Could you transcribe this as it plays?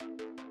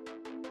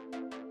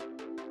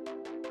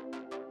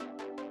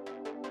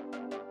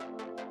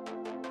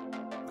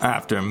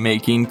After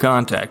making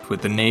contact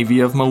with the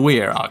Navy of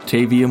Mawir,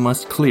 Octavia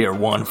must clear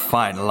one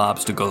final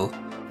obstacle.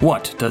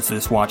 What does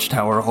this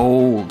watchtower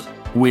hold?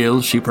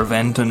 Will she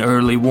prevent an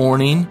early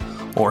warning?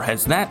 Or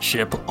has that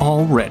ship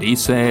already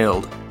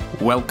sailed?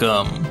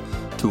 Welcome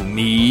to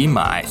Me,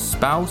 My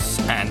Spouse,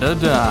 and a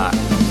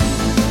Die.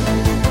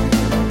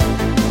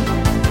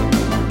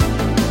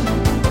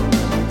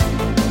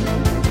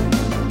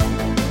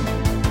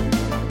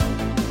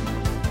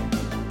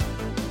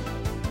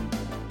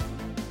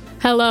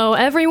 Hello,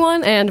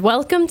 everyone, and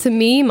welcome to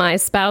Me, My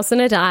Spouse,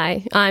 and a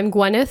Die. I'm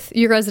Gwyneth,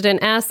 your resident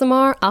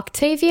Aasimar,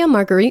 Octavia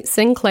Marguerite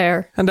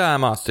Sinclair. And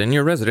I'm Austin,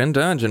 your resident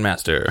Dungeon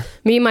Master.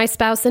 Me, My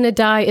Spouse, and a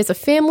Die is a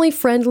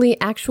family-friendly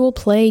actual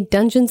play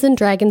Dungeons &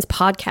 Dragons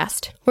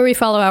podcast, where we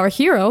follow our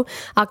hero,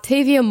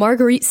 Octavia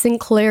Marguerite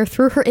Sinclair,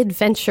 through her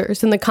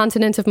adventures in the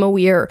continent of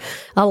Mawir,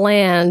 a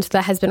land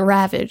that has been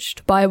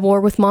ravaged by a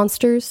war with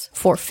monsters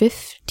for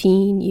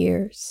 15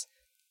 years.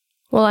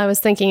 Well, I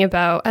was thinking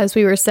about, as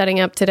we were setting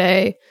up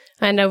today,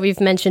 I know we've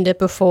mentioned it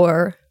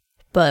before,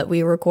 but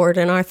we record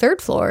on our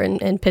third floor,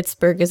 and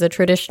Pittsburgh is a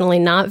traditionally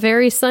not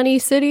very sunny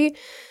city,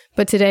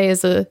 but today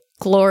is a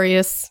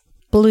glorious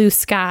blue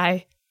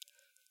sky.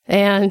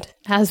 And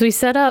as we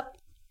set up,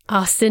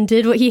 Austin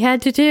did what he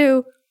had to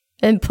do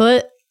and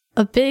put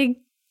a big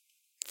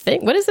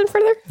thing. What is in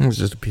front of there? It was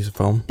just a piece of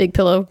foam. Big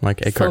pillow.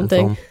 Like a carton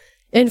foam.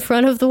 In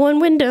front of the one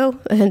window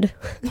and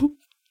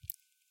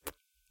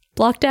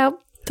blocked out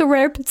the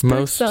rare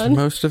Pittsburgh sun.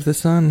 Most of the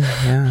sun,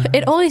 yeah.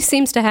 It always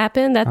seems to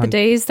happen that the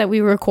days that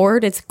we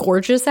record, it's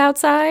gorgeous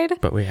outside.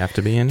 But we have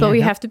to be in here. But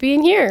we have to be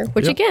in here,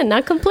 which again,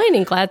 not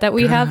complaining. Glad that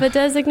we have a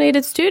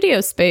designated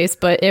studio space,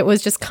 but it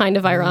was just kind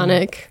of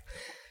ironic.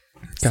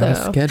 Got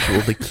a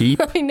schedule to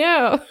keep. I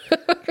know.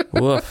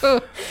 Woof.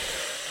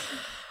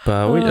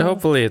 But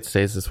hopefully it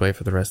stays this way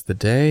for the rest of the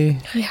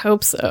day. I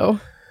hope so.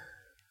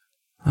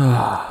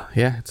 Oh,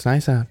 yeah, it's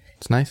nice out.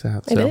 It's nice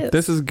out. So is.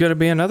 This is going to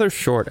be another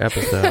short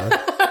episode.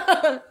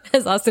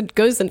 As Austin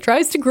goes and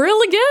tries to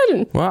grill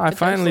again. Well, I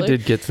finally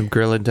did get some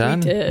grilling done.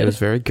 We did. It was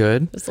very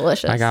good. It was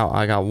delicious. I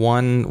got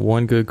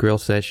one good grill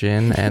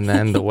session, and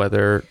then the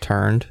weather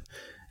turned,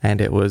 and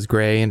it was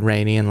gray and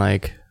rainy and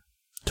like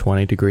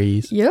 20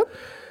 degrees. Yep.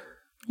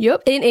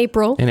 In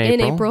April.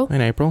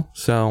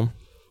 So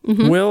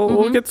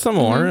we'll get some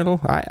more.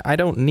 I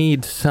don't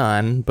need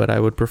sun, but I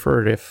would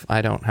prefer it if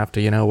I don't have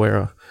to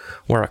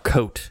wear a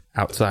coat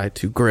outside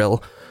to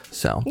grill.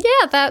 So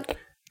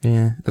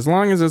yeah, as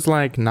long as it's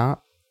like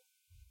not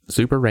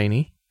super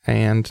rainy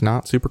and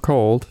not super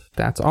cold,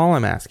 that's all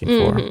I'm asking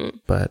for.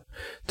 But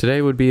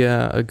today would be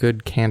a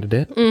good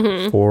candidate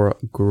for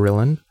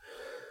grilling.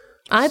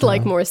 I'd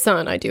like more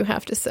sun, I do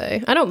have to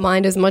say. I don't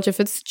mind as much if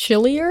it's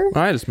chillier.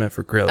 I just meant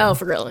for grilling. Oh,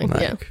 for grilling,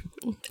 yeah.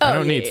 I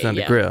don't need sun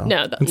to grill.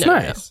 No, it's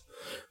nice.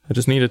 No. I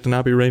just need it to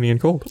not be rainy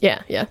and cold.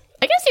 Yeah.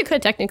 I guess you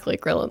could technically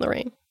grill in the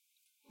rain.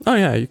 Oh,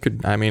 yeah, you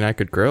could. I mean, I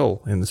could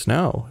grill in the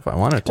snow if I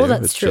wanted to. Well,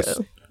 that's true.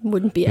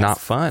 Wouldn't be not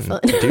fun to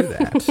do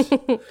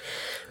that.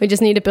 We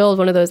just need to build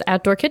one of those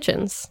outdoor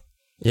kitchens.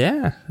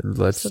 Yeah,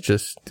 let's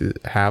just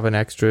have an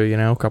extra,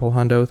 couple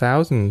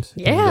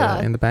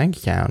 $100,000 in the bank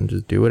account and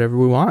just do whatever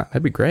we want.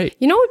 That'd be great.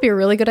 You know what would be a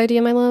really good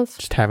idea, my love?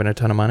 Just having a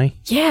ton of money.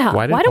 Yeah.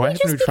 Why don't we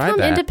just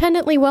become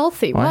independently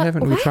wealthy? Why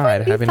haven't we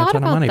tried having a ton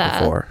of money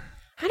before?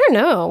 I don't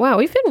know. Wow,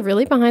 we've been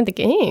really behind the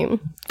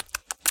game.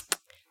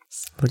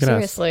 Look at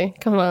Seriously,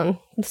 come on.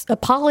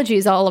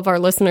 Apologies, all of our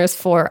listeners,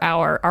 for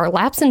our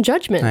lapse in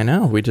judgment. I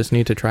know. We just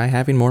need to try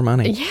having more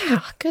money. Yeah,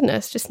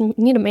 goodness. Just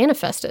need to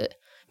manifest it.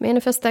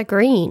 Manifest that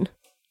green.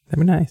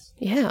 That'd be nice.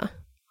 Yeah. I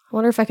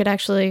wonder if I could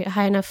actually, a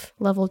high enough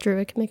level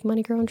druid could make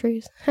money grow on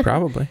trees.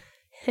 Probably.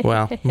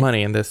 Well,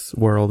 money in this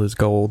world is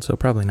gold, so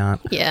probably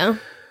not. Yeah.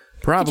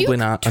 Probably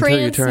not until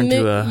you turn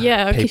to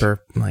a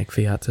paper like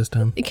fiat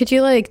system. Could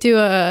you do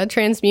a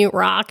transmute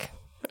rock?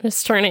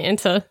 Just turn it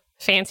into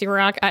fancy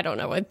rock? I don't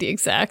know what the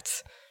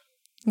exact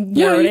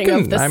wording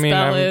of the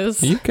spell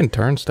is. You can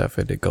turn stuff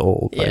into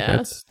gold. Yeah.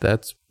 Like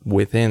that's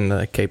within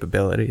the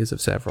capabilities of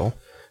several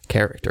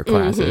character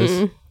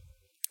classes.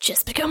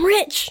 Just become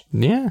rich.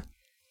 Yeah.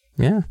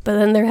 But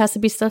then there has to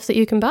be stuff that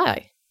you can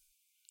buy,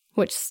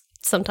 which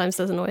sometimes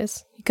doesn't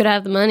always. You could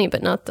have the money,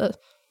 but not the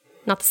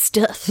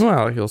stuff.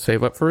 Well, you'll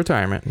save up for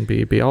retirement and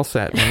be all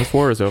set when this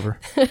war is over.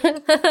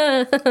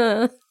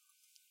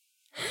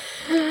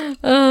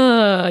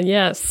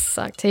 Yes,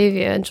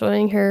 Octavia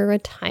enjoying her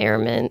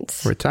retirement.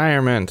 I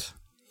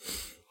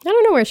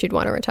don't know where she'd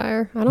want to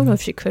retire. I don't know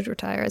if she could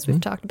retire, as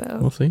we've talked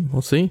about. We'll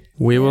see.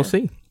 We will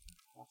see.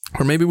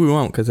 Or maybe we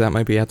won't, because that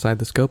might be outside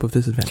the scope of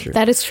this adventure.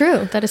 That is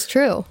true.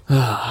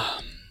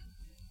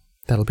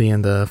 That'll be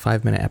in the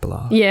 5-minute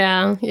epilogue.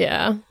 Yeah.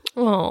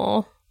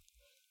 Aw.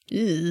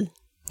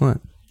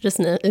 What? Just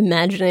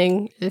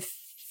imagining if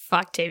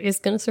Octavia's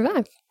going to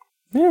survive.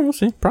 Yeah, we'll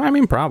see.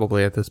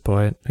 Probably at this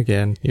point.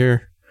 Again,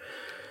 you're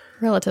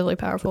relatively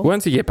powerful.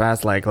 Once you get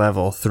past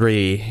level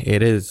 3,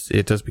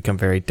 it does become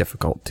very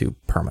difficult to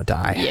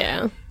perma-die.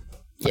 Yeah.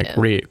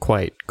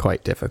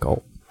 Quite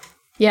difficult.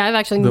 Yeah, I've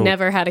actually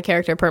never had a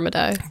character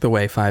perma-die. The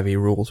way 5e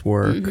rules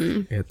work,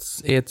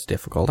 it's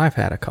difficult. I've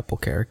had a couple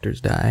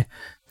characters die.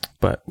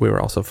 but we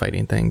were also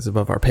fighting things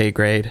above our pay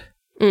grade.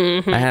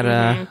 I had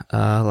a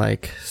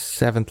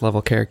 7th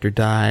level character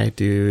die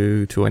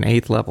due to an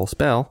 8th level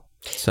spell,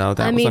 so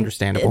that was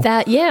understandable.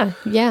 Yeah.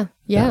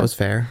 That was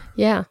fair.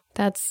 Yeah,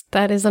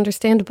 that is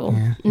understandable.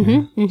 Yeah,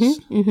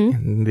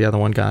 And the other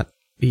one got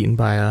eaten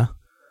by a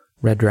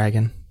red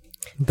dragon.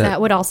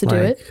 That would also do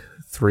it.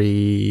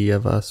 3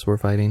 of us were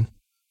fighting.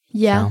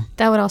 Yeah,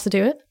 that would also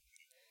do it.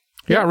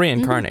 He got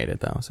reincarnated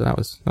though, so that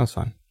was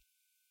fun.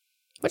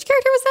 Which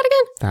character was that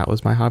again? That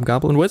was my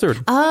Hobgoblin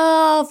Wizard.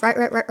 Oh,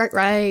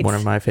 right. One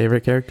of my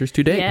favorite characters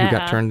to date. Yeah. Who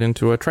got turned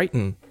into a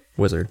Triton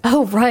Wizard.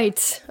 Oh,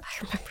 right. I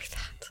remember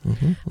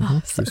that.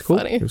 Oh, so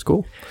funny. It was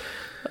cool.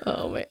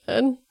 Oh,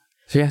 man.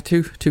 So yeah,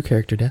 two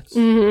character deaths.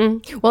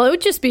 Well, it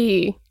would just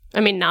be,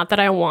 not that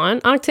I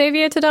want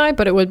Octavia to die,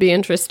 but it would be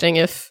interesting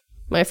if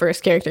my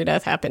first character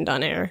death happened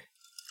on air.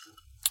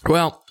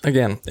 Well,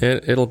 again,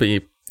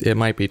 it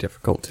might be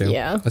difficult too.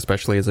 Yeah.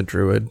 Especially as a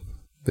druid,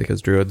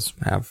 because druids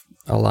have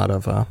a lot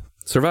of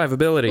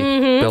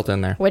survivability built in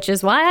there. Which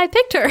is why I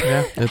picked her.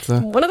 Yeah, it's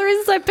one of the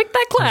reasons I picked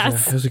that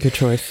class. It was a good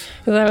choice.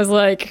 Because I was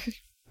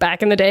like,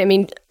 back in the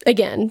day,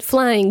 again,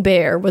 Flying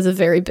Bear was a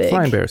very big...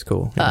 Flying Bear's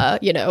cool.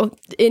 Yeah.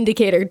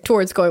 Indicator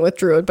towards going with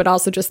druid, but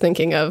also just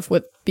thinking of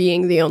with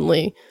being the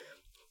only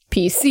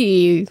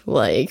PC,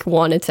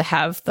 wanted to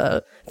have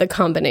the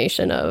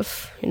combination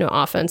of,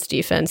 offense,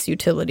 defense,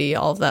 utility,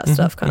 all of that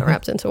stuff kind of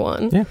wrapped into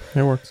one. Yeah,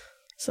 it works.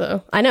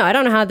 So, I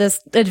don't know how this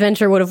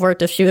adventure would have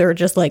worked if she were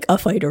just a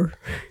fighter.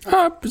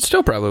 It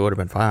still probably would have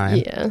been fine.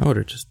 Yeah. I would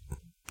have just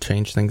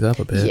changed things up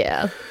a bit.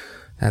 Yeah.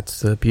 That's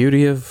the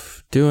beauty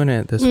of doing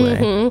it this way.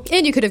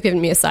 And you could have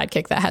given me a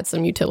sidekick that had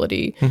some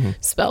utility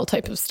spell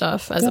type of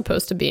stuff, as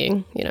opposed to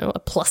being, a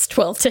plus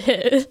 12 to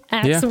hit,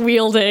 axe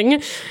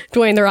wielding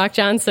Dwayne The Rock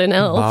Johnson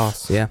elf.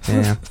 Boss, yeah.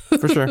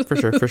 For sure.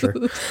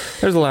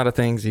 There's a lot of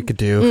things you could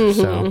do,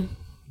 so...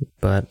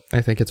 But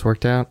I think it's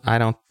worked out. I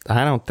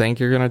don't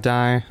think you're gonna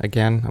die.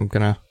 Again,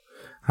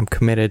 I'm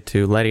committed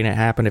to letting it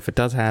happen if it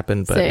does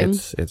happen, but Same.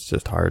 it's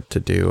just hard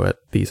to do at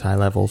these high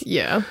levels.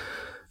 Yeah.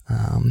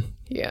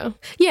 Yeah.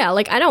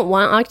 I don't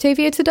want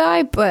Octavia to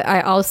die, but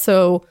I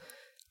also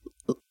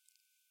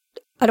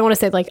I don't want to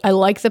say I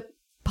like the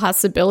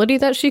possibility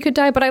that she could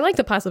die, but I like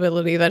the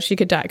possibility that she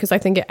could die because I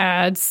think it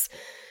adds,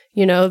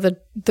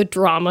 the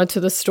drama to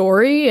the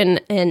story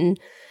and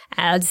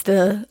adds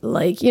the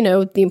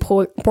the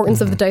importance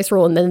of the dice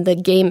roll and then the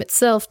game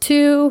itself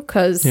too,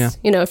 because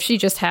if she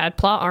just had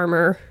plot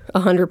armor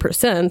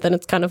 100%, then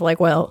it's kind of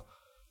well,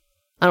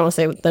 I don't want to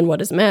say then what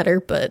does it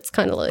matter, but it's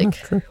kind of what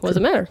does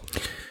it matter?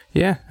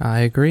 Yeah,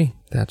 I agree.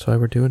 That's why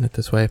we're doing it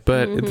this way.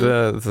 But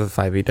the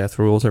 5e death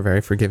rules are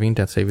very forgiving.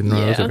 Death saving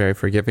throws are very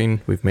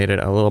forgiving. We've made it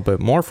a little bit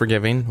more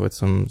forgiving with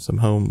some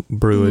home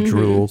brewage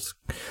rules,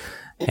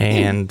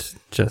 and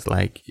just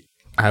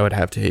I would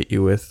have to hit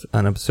you with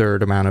an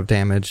absurd amount of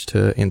damage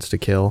to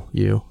insta-kill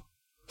you.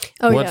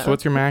 Oh,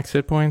 What's your max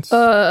hit points?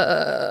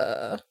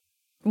 111.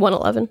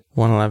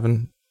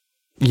 111.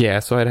 Yeah,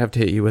 so I'd have to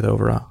hit you with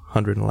over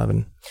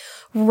 111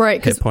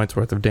 hit points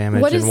worth of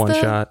damage in one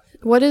shot.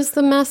 What is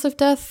the massive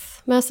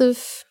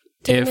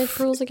damage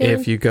rules again?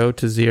 If you go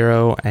to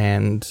 0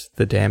 and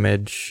the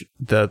damage,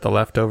 the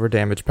leftover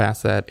damage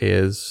past that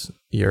is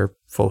your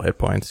full hit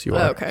points, you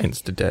are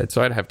insta-dead.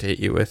 So I'd have to hit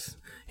you with...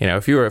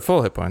 if you were at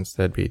full hit points,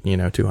 that'd be,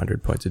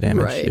 200 points of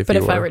damage. Right, but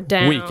if I were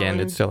down... weakened,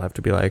 it'd still have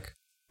to be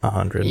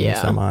 100 and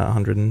some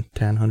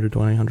 110,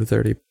 120,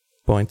 130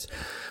 points,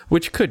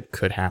 which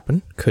could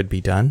happen, could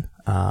be done.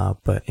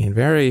 But in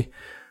very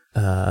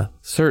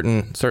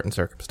certain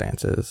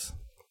circumstances,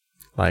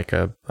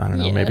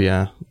 maybe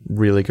a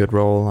really good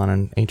roll on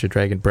an Ancient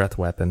Dragon breath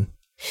weapon.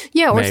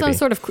 Yeah, or some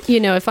sort of,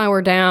 if I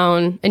were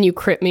down and you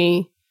crit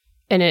me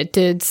and it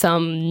did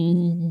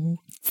some...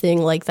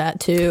 thing like that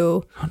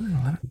too.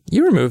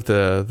 You removed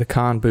the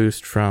con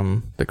boost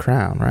from the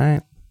crown,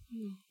 right?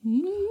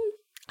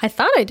 I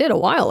thought I did a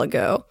while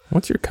ago.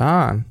 What's your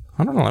con?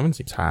 111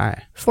 seems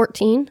high.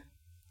 14.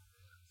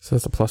 So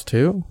that's a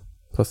 +2?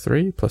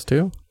 +3?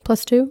 +2?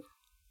 +2.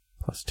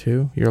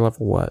 +2. You're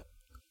level what?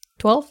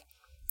 12.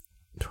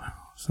 12.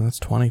 So that's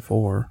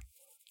 24.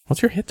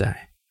 What's your hit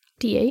die?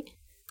 D8.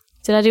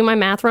 Did I do my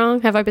math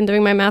wrong? Have I been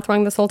doing my math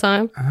wrong this whole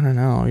time? I don't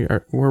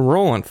know. We're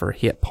rolling for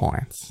hit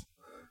points.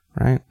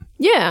 Right?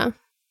 Yeah.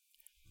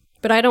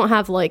 But I don't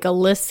have a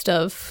list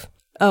of,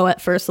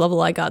 at first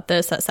level I got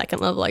this, at second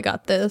level I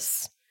got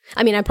this.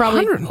 I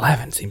probably...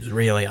 111 seems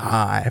really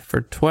high.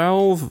 For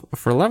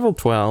level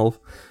 12,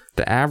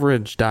 the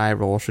average die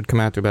roll should come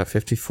out to about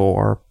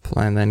 54,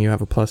 and then you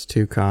have a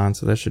 +2 con,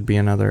 so that should be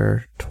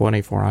another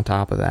 24 on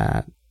top of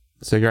that.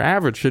 So your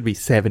average should be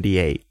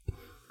 78.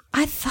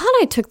 I thought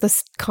I took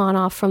this con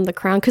off from the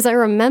crown, because I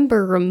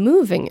remember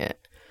removing it.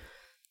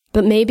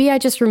 But maybe I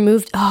just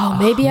removed...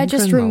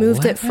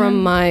 it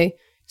from my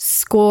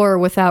score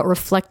without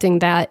reflecting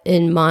that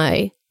in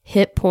my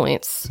hit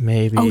points.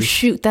 Maybe. Oh,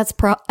 shoot.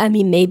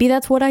 Maybe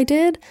that's what I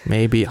did?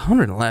 Maybe.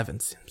 111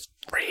 seems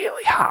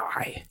really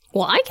high.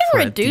 Well, I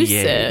can reduce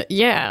it.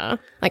 Yeah.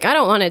 I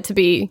don't want it to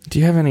be... Do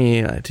you have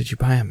any... did you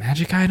buy a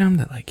magic item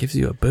that, gives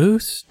you a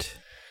boost?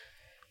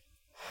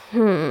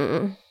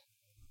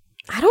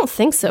 I don't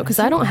think so, because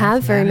I don't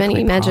have very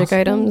many magic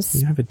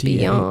items You have a D8.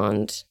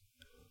 beyond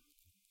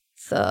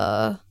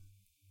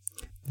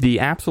The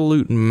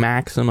absolute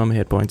maximum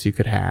hit points you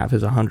could have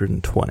is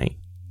 120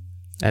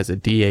 as a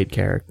D8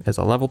 character, as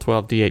a level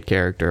 12 D8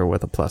 character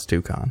with a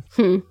 +2 con.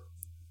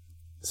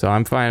 So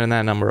I'm finding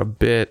that number a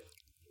bit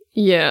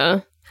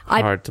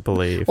hard to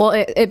believe. Well,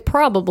 it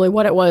probably,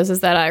 what it was is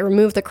that I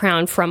removed the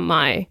crown from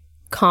my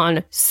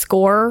con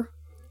score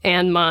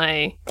and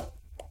my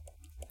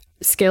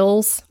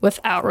skills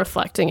without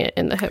reflecting it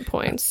in the hit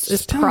points.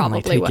 Is Still probably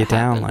only take what you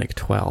down happened. like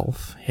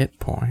 12 hit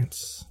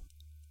points,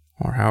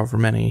 or however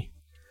many.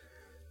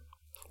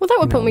 Well, that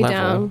would put me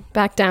level.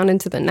 back down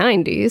into the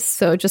 90s,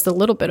 so just a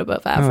little bit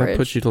above Oh, average. it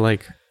puts you to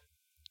like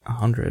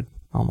 100,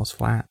 almost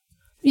flat.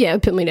 Yeah,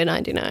 it put me to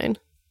 99.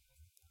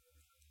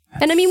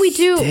 And I mean, we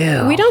Still.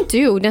 don't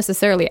do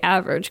necessarily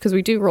average, because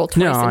we do roll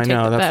twice No, and I take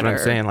know. the That's better. what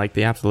I'm saying. Like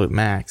the absolute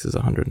max is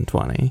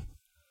 120,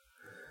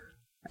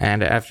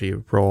 and after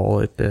you roll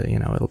it,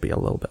 it'll be a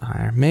little bit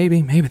higher.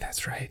 Maybe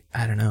that's right.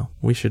 I don't know.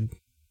 We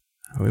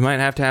might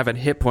have to have a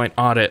hit point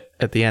audit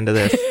at the end of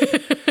this,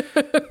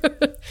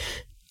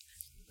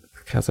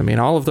 because I mean,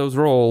 all of those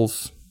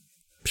rolls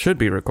should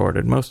be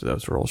recorded. Most of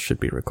those rolls should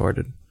be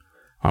recorded.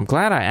 I'm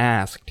glad I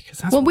asked, because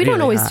that's Well, we don't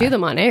really always high. do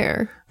them on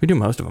air. We do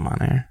most of them on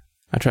air.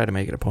 I try to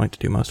make it a point to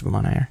do most of them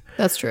on air.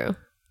 That's true.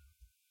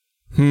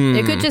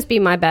 It could just be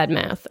my bad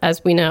math.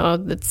 As we know,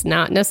 that's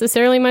not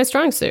necessarily my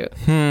strong suit.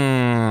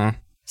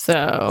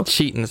 So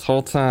Cheating this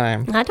whole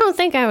time. I don't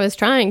think I was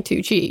trying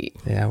to cheat.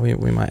 Yeah, we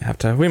might have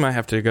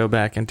to go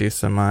back and do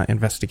some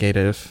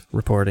investigative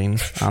reporting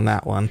on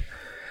that one,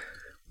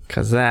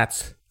 because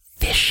that's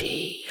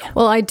fishy.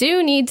 Well, I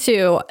do need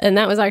to, and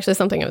that was actually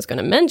something I was going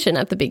to mention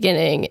at the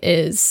beginning,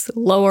 is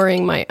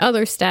lowering my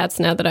other stats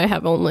now that I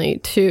have only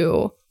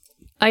 2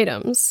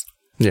 items.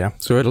 Yeah,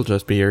 so it'll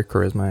just be your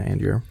charisma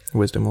and your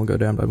wisdom will go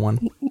down by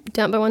 1.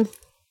 Down by 1.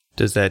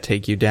 Does that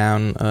take you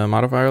down a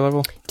modifier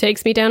level?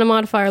 Takes me down a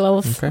modifier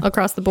level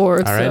across the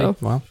board. Alrighty, So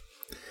well,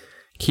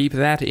 keep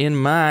that in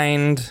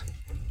mind.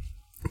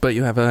 But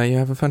you have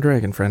a fun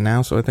dragon friend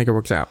now, so I think it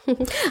works out.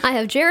 I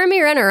have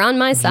Jeremy Renner on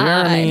my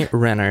side. Jeremy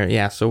Renner,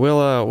 yeah. So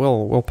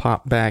we'll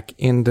pop back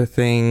into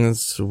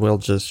things. We'll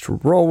just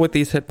roll with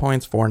these hit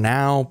points for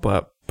now,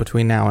 but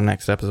between now and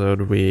next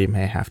episode, we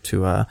may have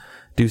to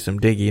do some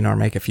digging or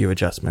make a few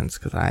adjustments,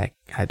 because I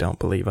don't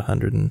believe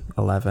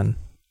 111.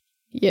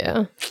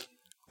 Yeah.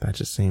 That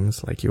just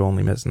seems like you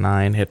only missed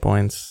 9 hit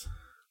points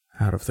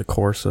out of the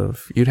course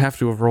of... You'd have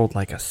to have rolled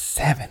like a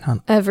 7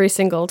 on Every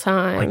single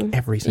time. like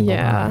every single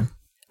time.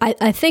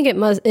 I think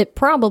it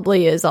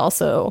probably is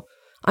also,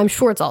 I'm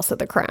sure it's also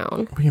the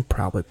crown. We can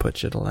probably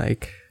put you to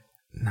like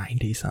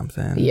 90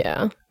 something.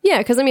 Yeah. Yeah,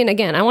 because I mean,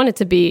 again, I want it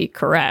to be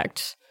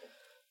correct.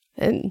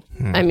 And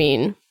I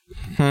mean...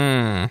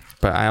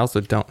 But I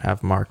also don't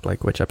have marked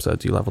like which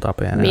episodes you leveled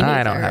up in. Me And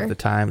I don't neither. have the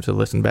time to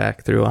listen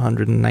back through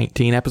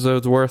 119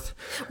 episodes worth.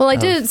 Well, I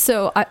did.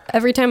 So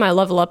every time I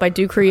level up, I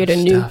do create a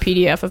new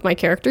PDF of my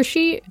character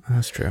sheet,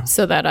 That's true.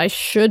 so that I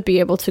should be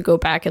able to go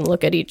back and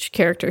look at each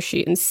character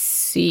sheet and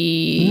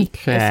see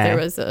if there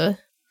was a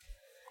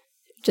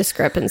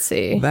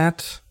discrepancy.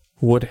 That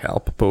would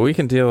help, but we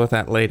can deal with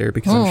that later,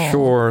 because I'm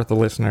sure the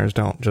listeners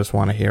don't just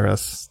want to hear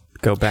us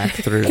go back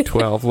through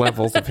 12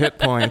 levels of hit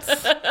points.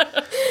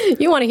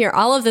 You want to hear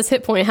all of this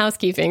hit point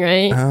housekeeping,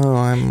 right? Oh,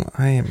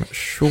 I am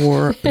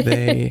sure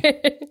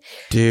they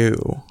do.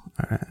 All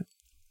right.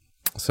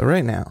 So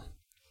right now,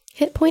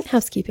 Hit point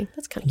housekeeping.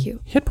 That's kind of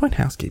cute. hit point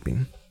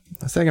housekeeping,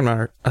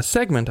 a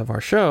segment of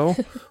our show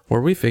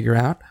where we figure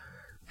out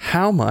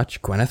how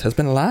much Gwyneth has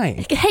been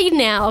lying. Hey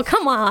now,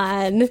 come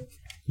on.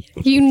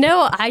 You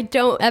know I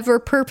don't ever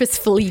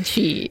purposefully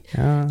cheat.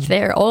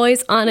 They're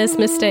always honest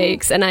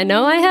mistakes, and I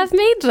know I have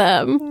made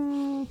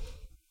them.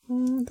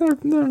 You're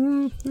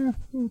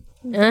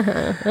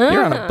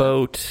on a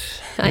boat.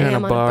 I You're am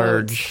on a on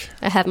barge. a boat.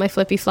 I have my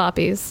flippy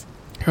floppies.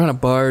 You're on a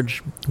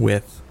barge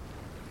with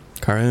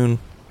Karun,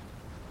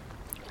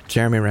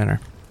 Jeremy Renner,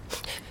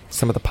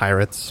 some of the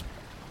pirates,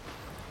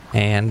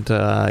 and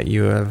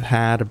you have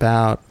had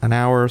about an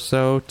hour or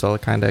so to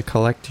kind of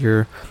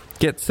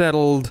get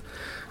settled,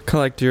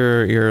 collect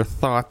your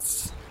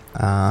thoughts,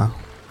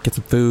 get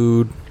some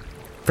food,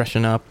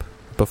 freshen up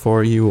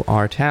before you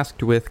are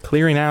tasked with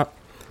clearing out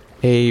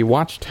a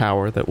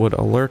watchtower that would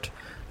alert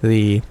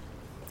the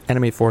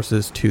enemy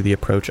forces to the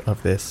approach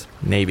of this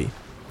navy.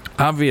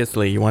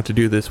 Obviously, you want to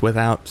do this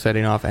without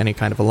setting off any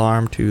kind of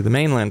alarm to the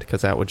mainland,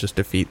 because that would just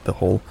defeat the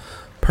whole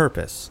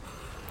purpose.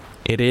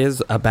 It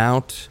is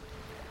about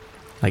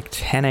like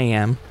 10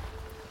 a.m.,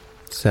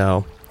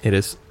 so it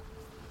is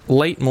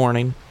late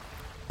morning.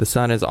 The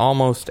sun is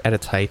almost at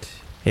its height.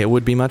 It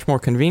would be much more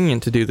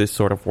convenient to do this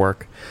sort of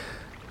work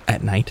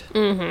at night.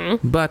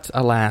 Mm-hmm. But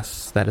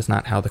alas, that is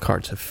not how the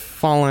cards have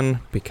fallen,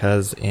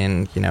 because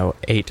in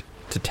 8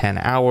 to 10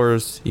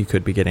 hours, you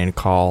could be getting a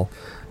call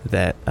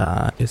that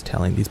is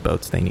telling these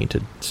boats they need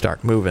to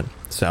start moving.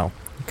 So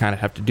you kind of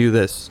have to do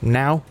this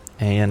now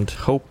and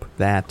hope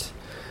that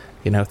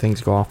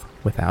things go off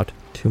without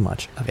too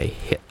much of a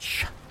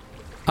hitch.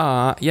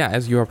 Yeah,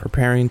 as you are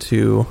preparing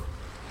to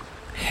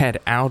head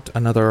out,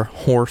 another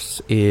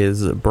horse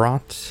is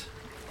brought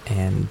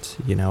and,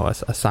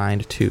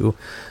 assigned to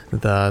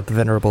the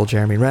venerable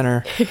Jeremy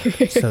Renner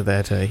so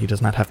that he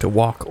does not have to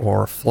walk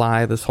or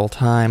fly this whole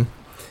time.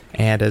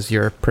 And as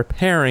you're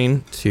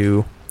preparing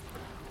to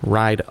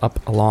ride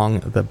up along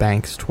the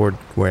banks toward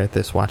where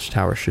this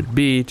watchtower should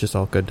be,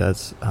 Jisalka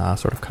does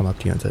sort of come up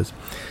to you and says,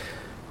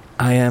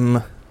 I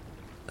am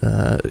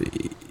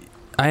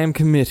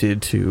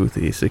committed to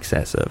the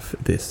success of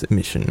this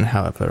mission.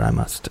 However,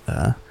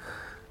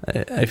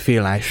 I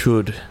feel I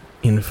should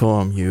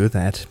inform you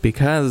that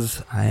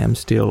because I am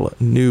still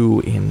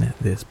new in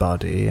this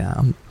body,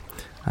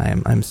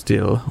 I'm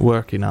still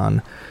working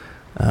on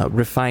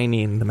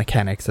refining the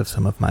mechanics of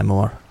some of my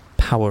more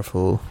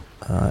powerful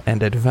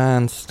and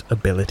advanced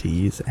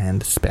abilities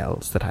and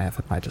spells that I have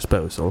at my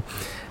disposal.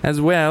 As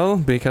well,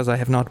 because I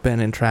have not been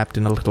entrapped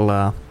in a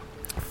little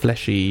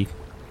fleshy,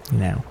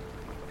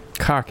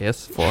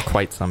 carcass for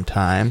quite some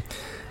time,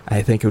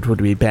 I think it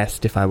would be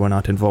best if I were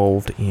not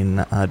involved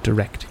in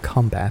direct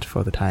combat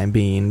for the time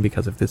being,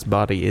 because if this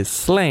body is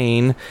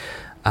slain,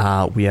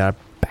 we are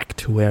back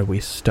to where we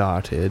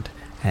started,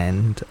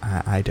 and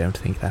I don't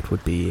think that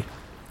would be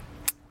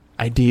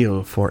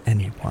ideal for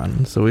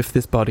anyone. So if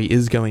this body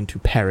is going to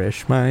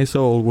perish, my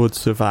soul would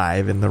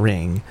survive in the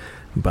ring,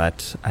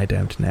 but I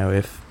don't know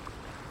if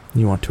I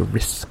want to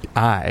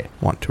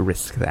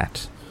risk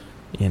that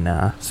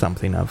in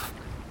something of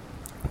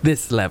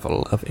this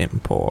level of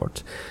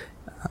import.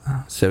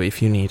 So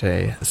if you need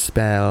a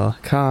spell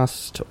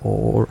cast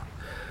or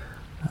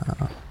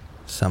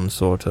some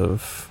sort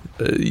of...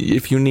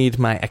 if you need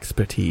my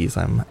expertise,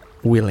 I'm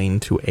willing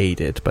to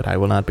aid it, but I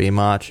will not be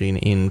marching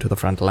into the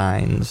front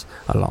lines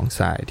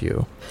alongside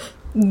you.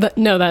 But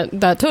no,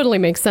 that totally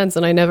makes sense,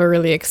 and I never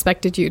really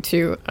expected you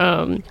to.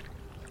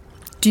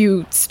 Do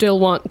you still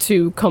want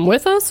to come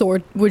with us,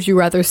 or would you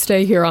rather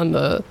stay here on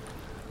the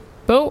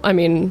boat? I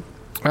mean...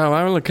 Oh,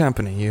 I will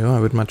accompany you. I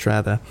would much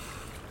rather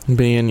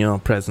be in your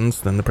presence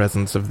than the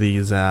presence of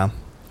these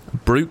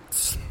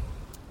brutes.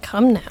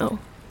 Come now.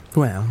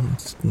 Well,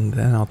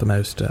 they're not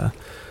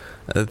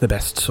the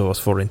best source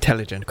for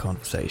intelligent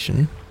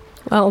conversation.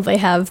 Well, they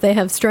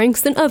have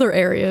strengths in other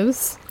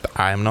areas.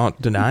 I'm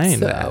not denying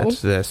that.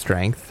 Their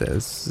strength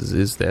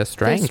is their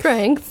strength. Their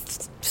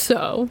strength,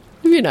 so,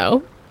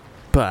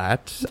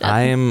 But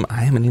I am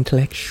an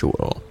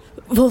intellectual.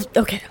 Well,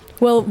 okay.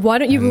 Well, why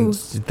don't you... And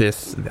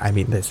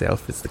this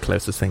elf is the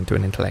closest thing to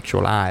an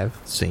intellectual I've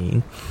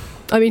seen.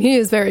 I mean, he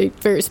is very,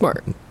 very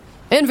smart.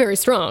 And very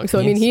strong, so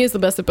yes. I mean, he is the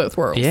best of both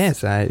worlds.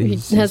 Yes,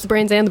 he has the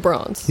brains and the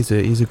brawns. He's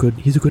a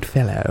good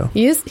fellow.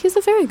 He's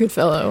a very good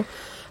fellow.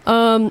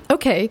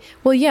 Okay,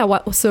 well, yeah.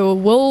 So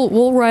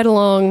we'll ride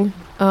along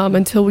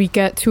until we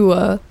get to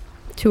a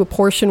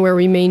portion where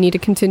we may need to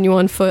continue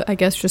on foot. I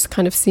guess just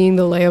kind of seeing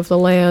the lay of the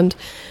land,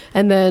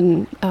 and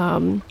then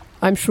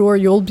I'm sure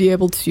you'll be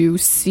able to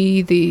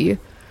see the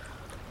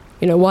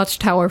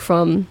watchtower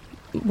from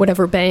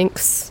whatever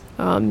banks.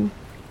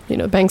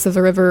 Banks of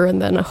the river,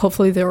 and then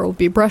hopefully there will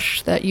be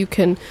brush that you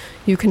can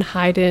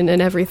hide in and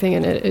everything.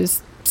 And it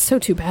is so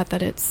too bad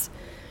that it's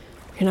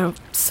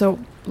so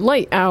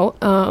light out.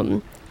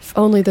 If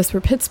only this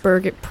were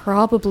Pittsburgh, it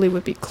probably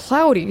would be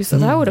cloudy, so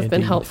that would have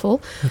been helpful.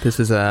 This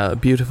is a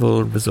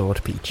beautiful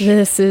resort beach.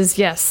 This is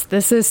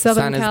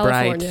Southern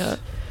California.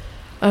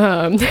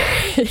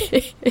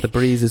 The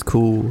breeze is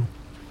cool.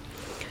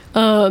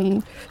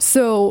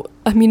 So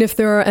I mean, if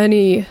there are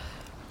any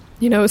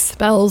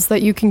spells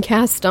that you can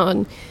cast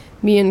on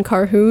me and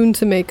Carhoon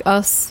to make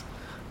us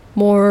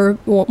more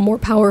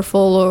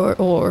powerful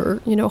or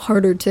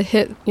harder to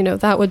hit,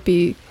 that would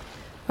be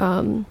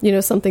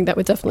something that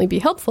would definitely be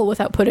helpful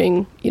without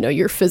putting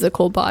your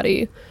physical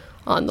body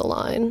on the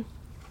line.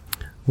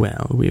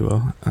 Well, we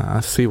will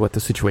see what the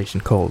situation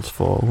calls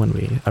for when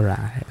we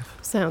arrive.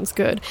 Sounds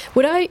good.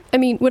 Would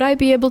I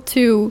be able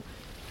to,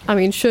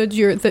 should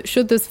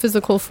this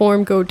physical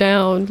form go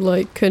down,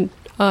 could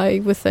I,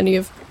 with any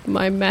of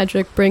my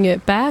magic, bring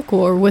it back,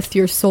 or with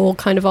your soul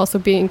kind of also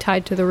being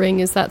tied to the ring,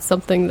 is that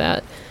something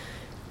that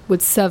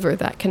would sever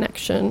that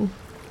connection?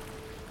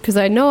 Because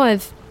I know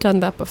I've done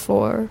that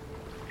before.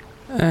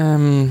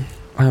 I'm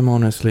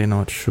honestly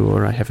not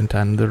sure. I haven't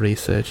done the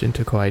research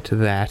into quite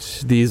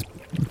that. These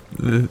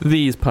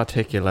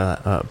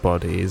particular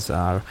bodies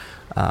are,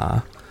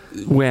 I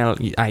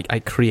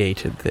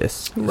created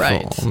this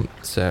form,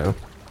 so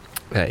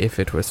if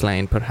it were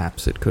slain,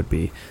 perhaps it could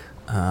be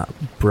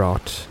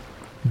brought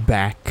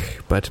back,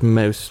 but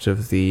most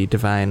of the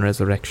divine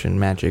resurrection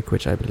magic,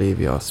 which I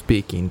believe you're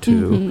speaking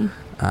to,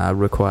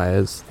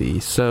 requires the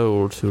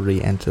soul to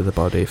re-enter the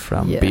body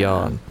from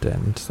beyond,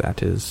 and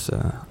that is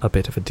a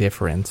bit of a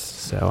difference.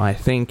 So I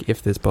think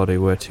if this body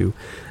were to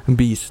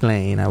be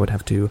slain, I would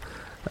have to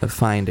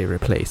find a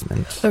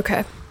replacement.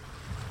 Okay.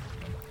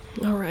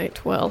 All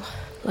right, well,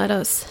 let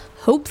us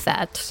hope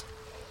that.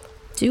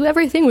 Do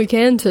everything we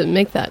can to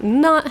make that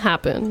not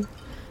happen.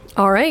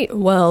 All right,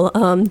 well,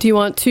 do you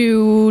want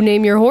to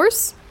name your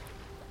horse?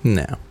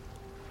 No.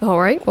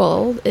 All right,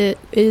 well, it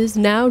is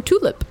now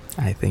Tulip.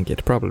 I think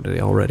it probably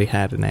already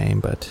had a name,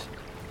 but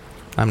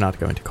I'm not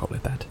going to call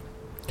it that.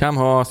 Come,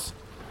 horse.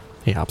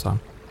 He hops on.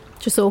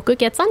 Jisulka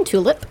gets on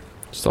Tulip.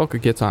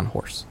 Jisulka gets on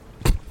horse.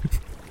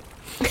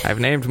 I've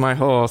named my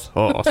horse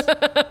Horse.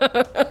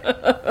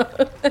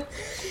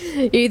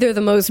 Either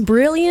the most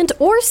brilliant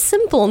or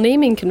simple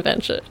naming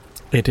convention.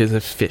 It is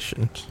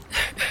efficient.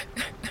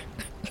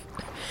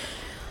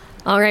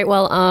 All right,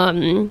 well,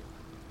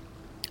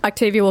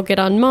 Octavia will get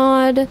on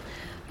Maud,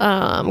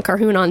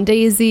 Carhoon on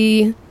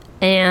Daisy,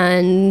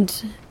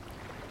 and,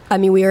 I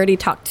mean, we already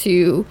talked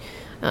to,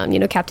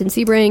 Captain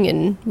Sebring,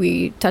 and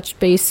we touched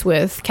base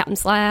with Captain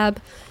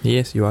Slab.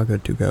 Yes, you are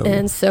good to go.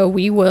 And so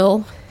we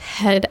will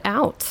head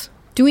out.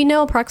 Do we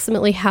know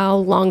approximately how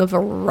long of a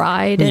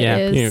ride it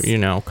is? Yeah, you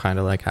know, kind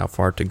of like how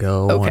far to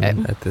go. Okay.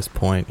 And at this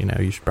point,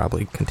 you should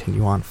probably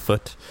continue on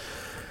foot.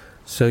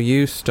 So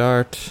you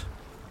start,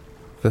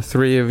 the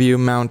three of you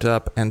mount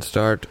up and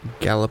start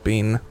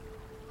galloping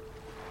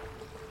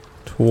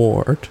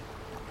toward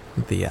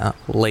the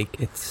lake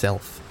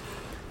itself.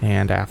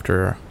 And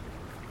after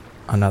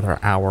another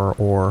hour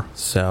or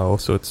so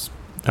it's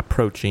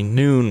approaching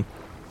noon,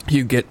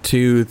 you get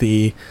to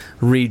the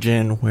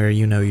region where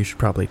you should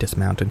probably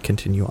dismount and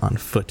continue on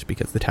foot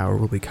because the tower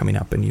will be coming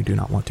up and you do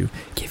not want to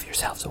give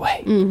yourselves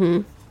away.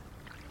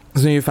 Mm-hmm.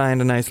 So you find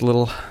a nice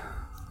little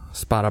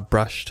spot of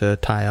brush to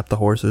tie up the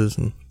horses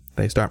and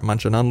they start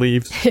munching on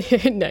leaves.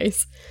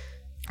 Nice.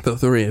 The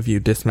three of you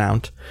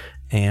dismount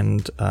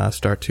and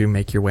start to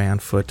make your way on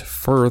foot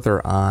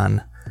further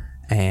on,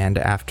 and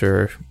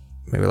after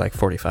maybe like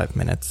 45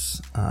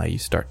 minutes, you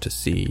start to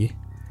see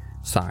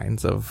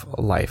signs of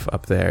life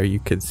up there. You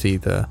can see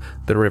the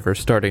river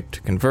starting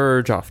to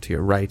converge off to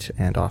your right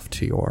and off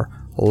to your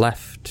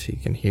left. You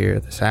can hear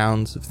the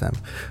sounds of them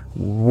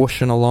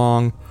whooshing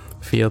along.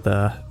 Feel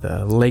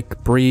the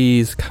lake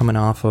breeze coming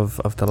off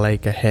of the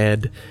lake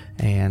ahead,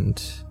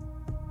 and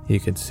you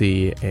can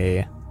see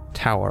a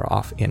tower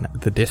off in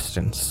the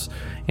distance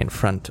in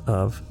front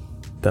of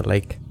the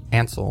Lake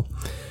Ansel.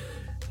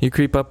 You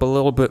creep up a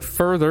little bit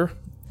further,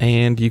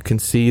 and you can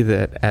see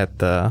that at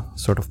the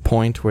sort of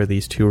point where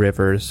these two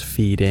rivers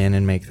feed in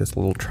and make this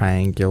little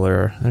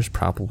triangular, there's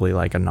probably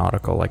like a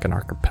nautical, like an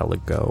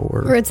archipelago.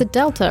 Or it's a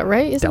delta,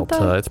 right? Isn't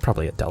delta. that? It's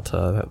probably a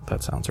delta.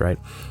 That sounds right.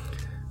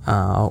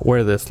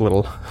 Where this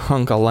little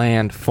hunk of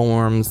land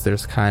forms,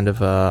 there's kind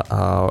of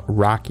a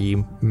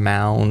rocky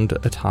mound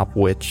atop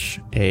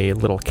which a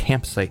little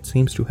campsite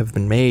seems to have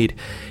been made.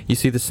 You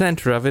see the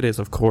center of it is,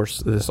 of course,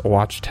 this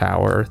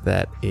watchtower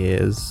that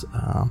is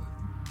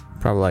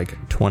probably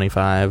like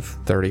 25,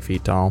 30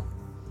 feet tall.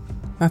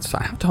 How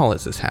tall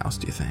is this house,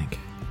 do you think?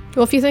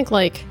 Well, if you think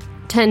like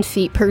 10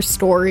 feet per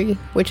story,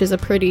 which is a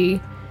pretty...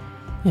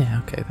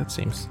 Yeah, okay, that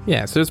seems...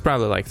 Yeah, so it's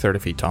probably like 30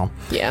 feet tall.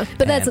 Yeah,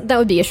 but that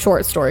would be a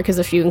short story, because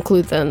if you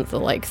include then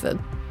the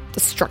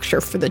structure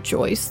for the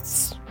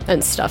joists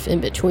and stuff in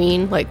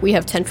between, like we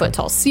have 10-foot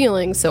tall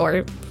ceilings, so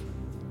our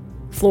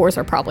floors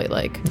are probably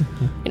like,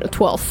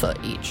 12 foot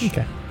each.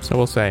 Okay, so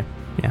we'll say,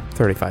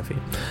 35 feet.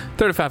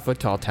 35-foot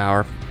tall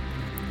tower.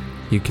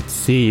 You can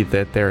see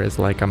that there is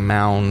like a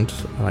mound,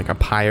 like a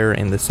pyre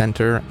in the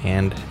center,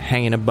 and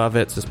hanging above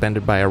it,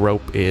 suspended by a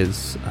rope,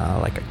 is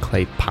like a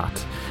clay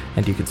pot.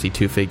 And you can see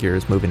two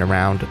figures moving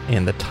around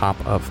in the top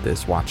of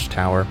this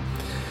watchtower.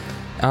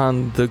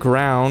 On the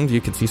ground, you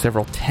can see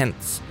several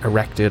tents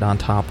erected on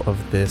top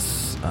of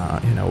this,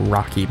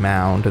 rocky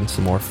mound, and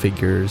some more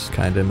figures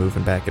kind of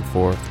moving back and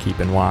forth,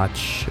 keeping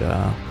watch,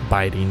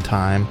 biding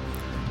time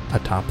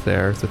atop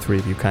there. The three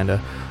of you kind of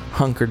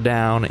hunker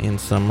down in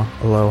some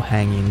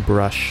low-hanging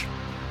brush.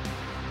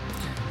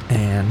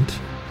 And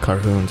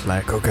Carhoon's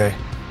like, okay,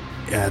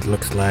 yeah, it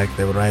looks like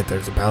they were right.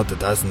 There's about a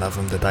dozen of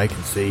them that I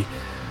can see.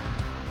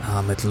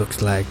 It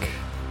looks like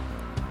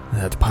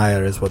that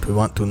pyre is what we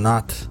want to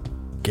not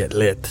get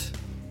lit.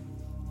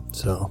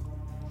 So,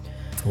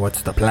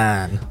 what's the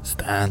plan,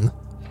 Stan?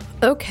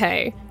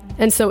 Okay.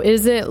 And so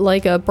is it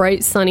like a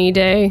bright sunny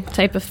day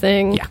type of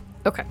thing? Yeah.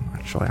 Okay.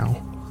 Actually,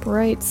 I'll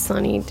Bright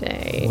sunny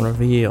day.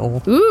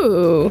 reveal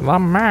Ooh. the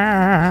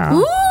map.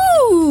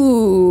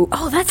 Ooh.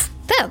 Oh,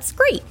 that's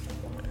great.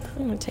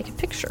 I'm going to take a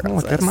picture of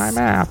Look this. at my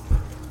map.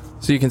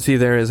 So you can see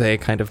there is a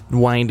kind of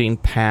winding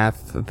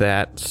path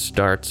that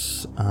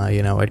starts,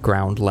 at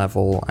ground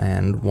level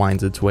and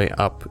winds its way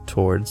up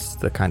towards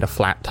the kind of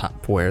flat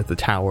top where the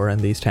tower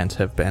and these tents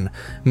have been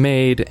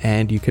made.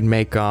 And you can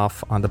make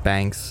off on the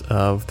banks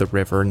of the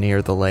river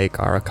near the lake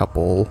are a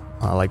couple,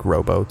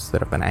 rowboats that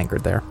have been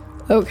anchored there.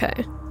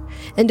 Okay.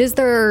 And is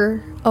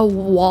there a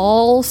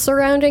wall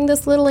surrounding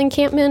this little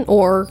encampment,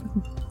 or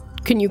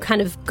can you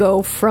kind of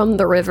go from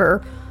the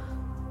river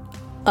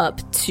up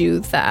to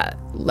that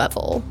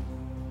level?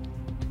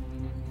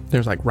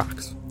 There's like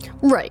rocks.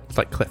 Right. It's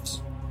like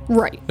cliffs.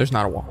 Right. There's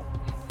not a wall.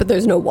 But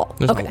there's no wall.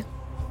 There's okay. no wall.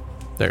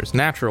 There's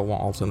natural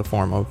walls in the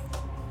form of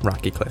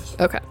rocky cliffs.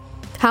 Okay.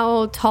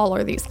 How tall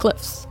are these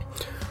cliffs?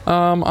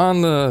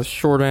 On the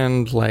short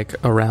end, like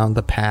around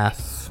the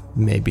path,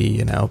 maybe,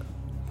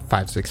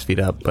 5-6 feet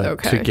up. But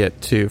Okay. to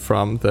get to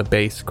from the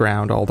base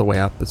ground all the way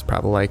up is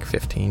probably like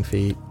 15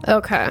 feet.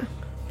 Okay.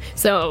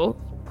 So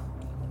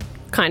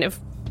kind of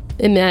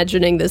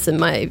imagining this in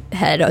my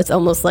head. It's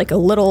almost like a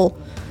little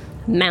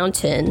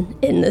mountain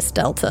in this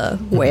delta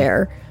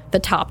where the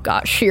top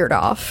got sheared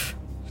off.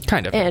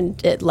 Kind of.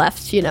 And it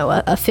left,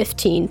 a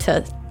 15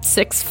 to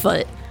 6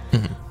 foot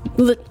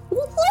wee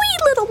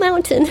little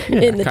mountain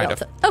in the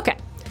delta.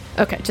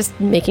 Okay, just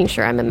making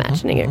sure I'm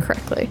imagining it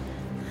correctly.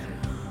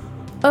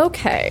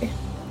 Okay,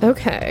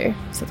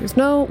 so there's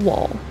no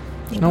wall.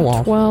 No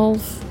wall.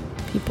 12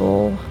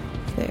 people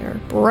there.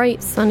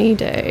 Bright, sunny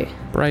day.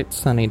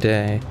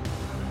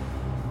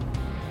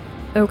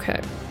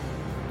 Okay.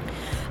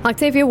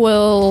 Octavia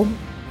will,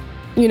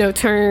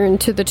 turn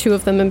to the two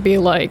of them and be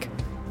like,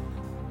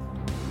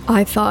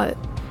 I thought,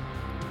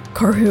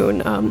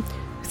 Carhoon,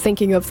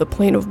 thinking of the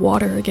plane of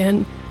water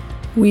again,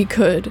 we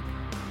could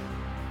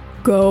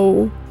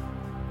go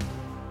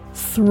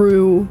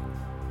through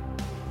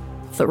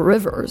the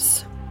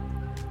rivers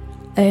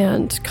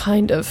and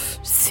kind of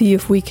see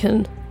if we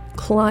can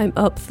climb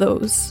up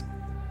those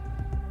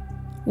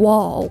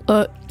not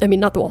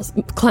the walls,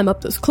 climb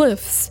up those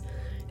cliffs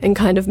and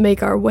kind of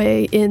make our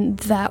way in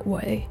that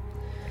way.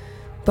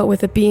 But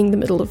with it being the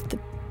middle of the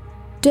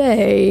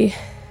day,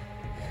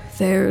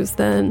 there's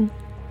then,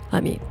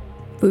 we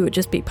would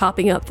just be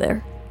popping up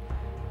there.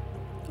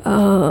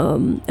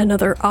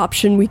 Another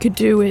option we could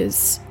do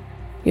is,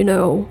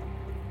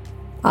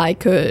 I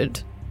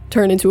could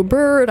turn into a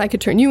bird, I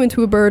could turn you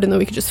into a bird, and then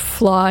we could just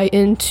fly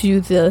into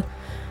the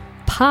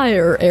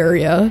pyre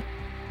area,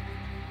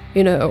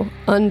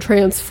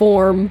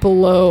 untransform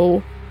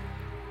below,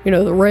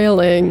 the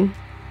railing,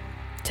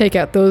 take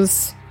out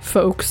those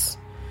folks,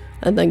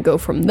 and then go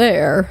from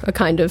there.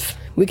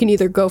 We can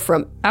either go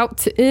from out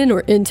to in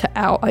or in to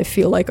out, I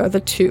feel like are the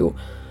two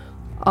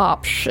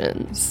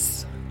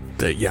options.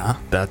 Yeah,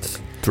 that's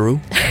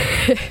true.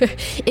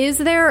 Is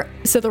there,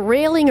 so the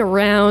railing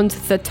around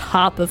the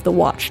top of the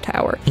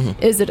watchtower,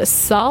 is it a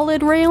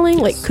solid railing?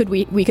 Like,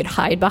 we could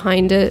hide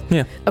behind it?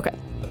 Yeah. Okay.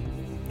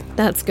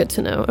 That's good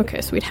to know.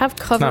 Okay, so we'd have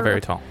cover. It's not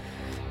very tall.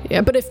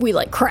 Yeah, but if we,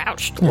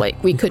 crouched,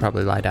 we could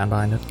probably lie down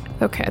behind it.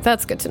 Okay,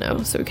 that's good to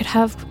know. So we could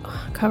have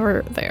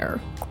cover there.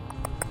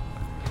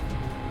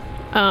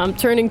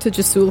 Turning to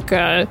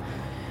Jasulka,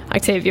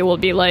 Octavia will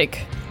be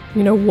like,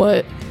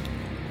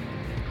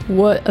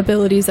 what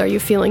abilities are you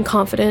feeling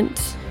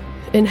confident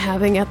in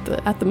having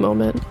at the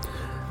moment?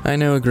 I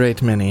know a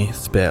great many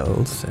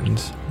spells,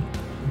 and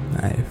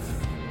I've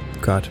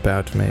got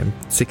about maybe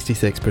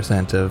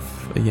 66% of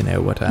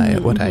what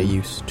I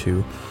used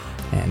to,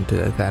 and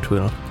that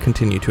will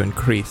continue to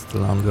increase the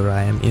longer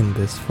I am in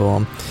this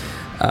form.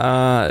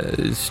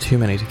 It's too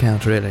many to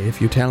count, really.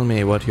 If you tell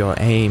me what your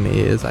aim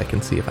is, I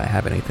can see if I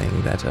have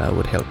anything that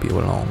would help you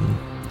along.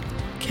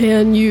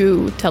 Can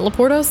you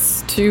teleport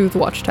us to the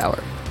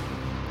watchtower?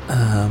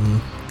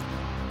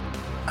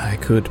 I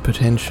could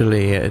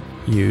potentially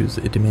use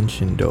a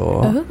dimension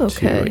door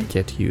to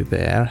get you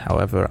there.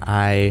 However,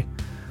 I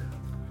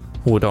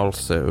would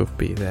also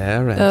be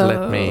there, and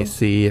let me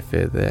see if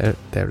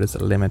there is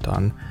a limit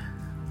on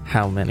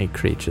how many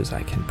creatures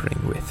I can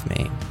bring with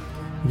me.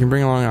 You can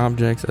bring along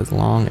objects as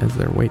long as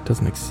their weight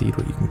doesn't exceed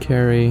what you can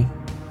carry.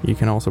 You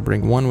can also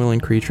bring one willing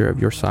creature of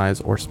your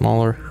size or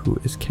smaller who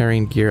is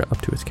carrying gear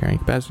up to its carrying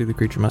capacity. The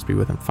creature must be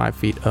within 5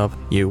 feet of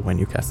you when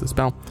you cast the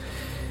spell.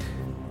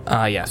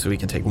 So we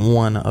can take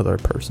one other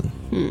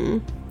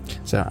person.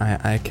 So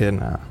I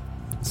can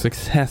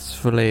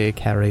successfully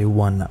carry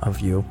one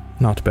of you,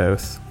 not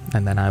both.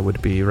 And then I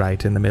would be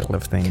right in the middle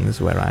of things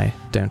where I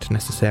don't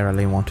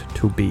necessarily want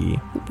to be.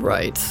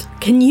 Right.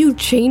 Can you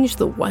change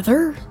the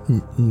weather?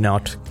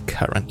 Not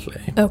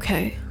currently.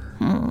 Okay.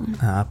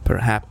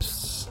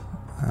 Perhaps...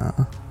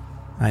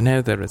 I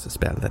know there is a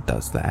spell that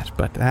does that,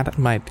 but that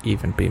might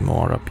even be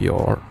more up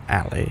your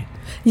alley.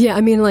 Yeah,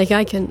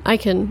 I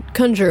can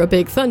conjure a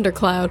big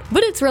thundercloud,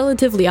 but it's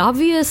relatively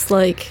obvious,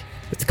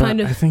 it's kind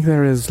of... I think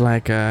there is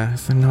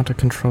is there not a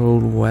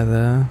controlled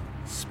weather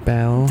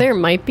spell? There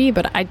might be,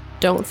 but I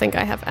don't think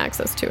I have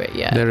access to it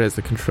yet. There is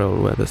a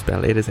controlled weather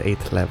spell. It is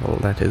 8th level.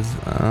 That is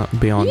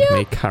beyond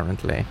me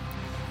currently.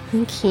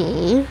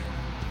 Okay.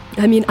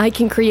 I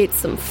can create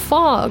some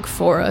fog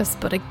for us,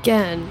 but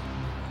again...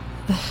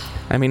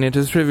 it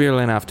is trivial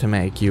enough to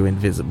make you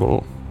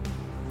invisible.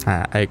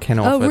 I can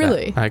offer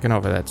really? I can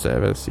offer that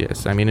service,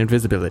 yes.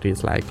 Invisibility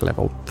is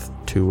level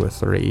 2 or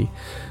 3.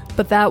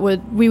 But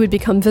we would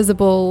become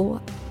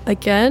visible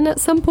again at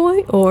some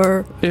point,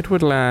 or? It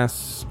would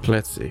last,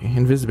 let's see,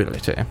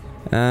 invisibility.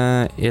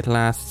 It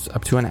lasts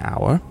up to an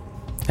hour.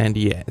 And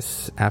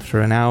yes,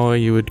 after an hour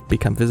you would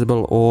become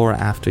visible, or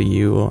after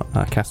you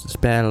cast a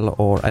spell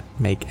or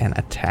make an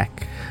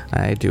attack.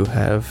 I do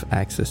have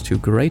access to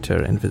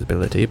greater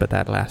invisibility, but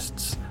that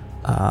lasts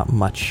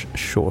much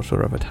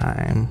shorter of a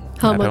time.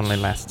 How much? That only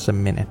lasts a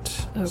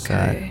minute.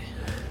 Okay.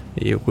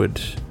 So you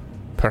would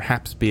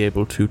perhaps be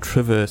able to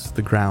traverse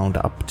the ground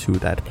up to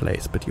that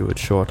place, but you would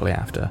shortly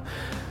after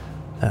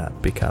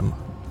become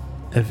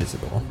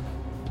invisible.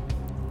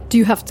 Do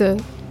you have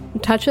to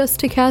touch us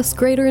to cast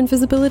greater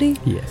invisibility?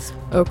 Yes.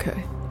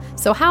 Okay.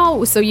 So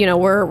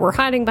we're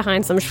hiding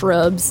behind some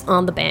shrubs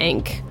on the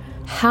bank.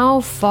 How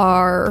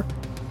far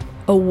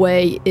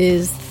away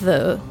is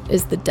the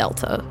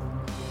delta?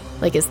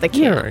 Like, is the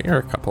camp? You're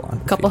a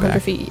couple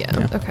hundred feet.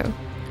 Yeah. Okay.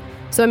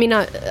 So I mean,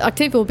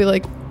 Octavia will be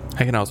like,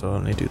 I can also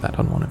only do that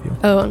on one of you.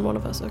 oh, on one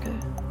of us. Okay.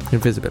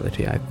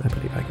 Invisibility, I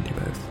believe I can do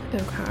both.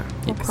 Okay.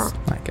 Yes,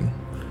 Okay.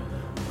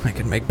 I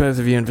can make both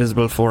of you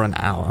invisible for an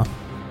hour.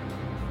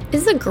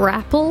 Is a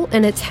grapple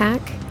an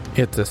attack?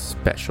 It's a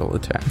special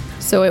attack.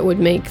 So it would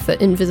make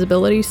the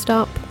invisibility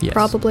stop? Yes.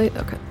 Probably?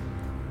 Okay.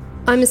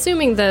 I'm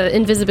assuming the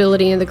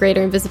invisibility and the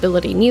greater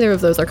invisibility, neither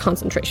of those are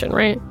concentration,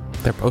 right?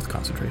 They're both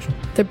concentration.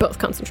 They're both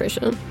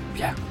concentration.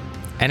 Yeah.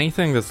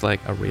 Anything that's like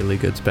a really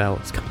good spell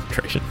is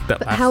concentration.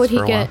 But how would he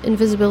get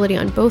invisibility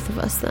on both of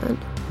us then?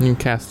 You can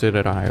cast it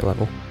at a higher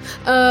level.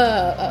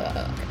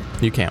 Okay.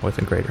 You can't with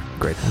a greater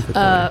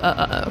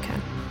invisibility. Okay.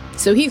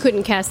 So he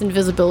couldn't cast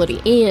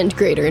invisibility and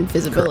greater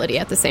invisibility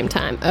at the same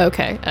time.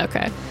 Okay.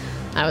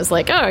 I was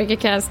like, oh, I could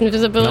cast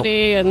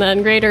invisibility and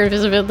then greater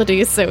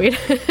invisibility, so we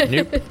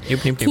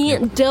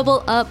can't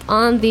double up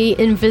on the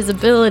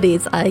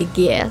invisibilities, I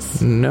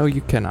guess. No,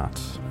 you cannot.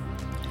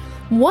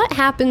 What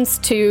happens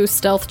to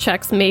stealth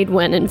checks made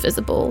when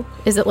invisible?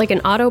 Is it like an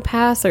auto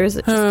pass, or is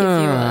it just give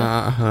you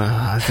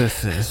a...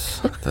 This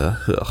is the...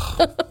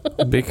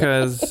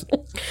 Because,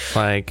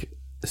 like...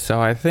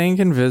 So I think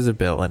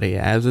invisibility,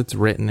 as it's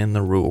written in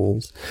the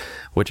rules,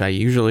 which I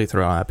usually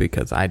throw out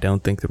because I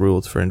don't think the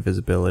rules for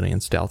invisibility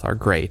and stealth are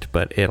great,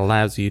 but it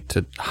allows you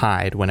to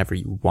hide whenever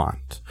you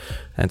want.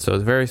 And so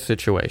it's very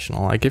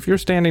situational. Like if you're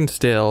standing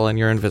still and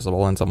you're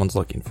invisible and someone's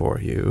looking for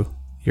you,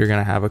 you're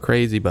going to have a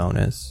crazy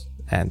bonus.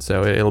 And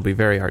so it'll be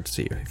very hard to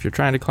see you. If you're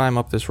trying to climb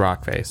up this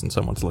rock face and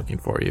someone's looking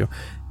for you,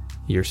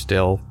 you're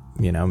still,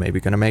 maybe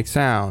going to make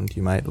sound.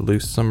 You might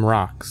loose some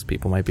rocks.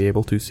 People might be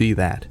able to see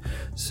that.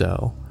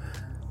 So...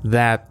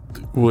 that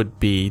would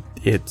be,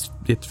 it's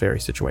very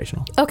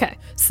situational. Okay,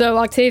 so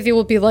Octavia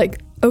will be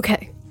like,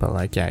 okay. But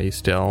like, yeah, you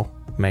still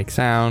make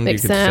sound, you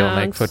can still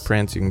make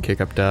footprints, you can kick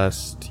up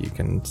dust, you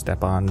can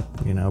step on,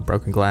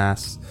 broken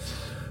glass,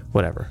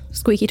 whatever.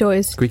 Squeaky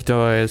toys.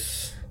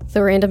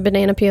 The random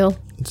banana peel.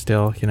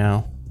 Still,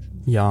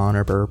 yawn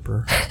or burp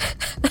or,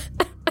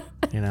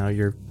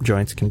 your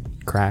joints can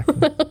crack.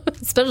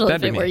 Especially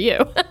if it were you.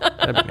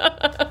 That'd be me.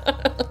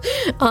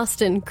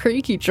 Austin,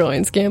 creaky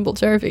joints, Gamble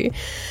Jarvie.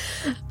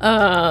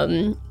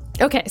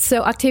 Okay,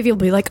 so Octavia will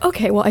be like,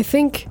 okay, well, I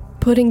think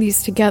putting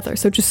these together,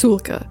 so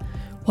Jasulka,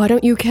 why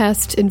don't you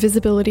cast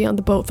invisibility on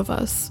the both of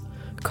us?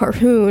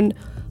 Carhoon,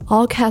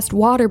 I'll cast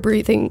water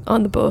breathing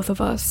on the both of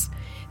us,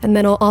 and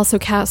then I'll also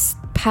cast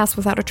pass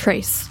without a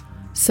trace.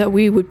 So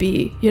we would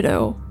be,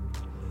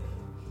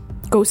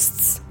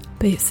 ghosts,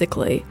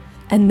 basically.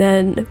 And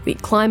then we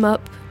clamber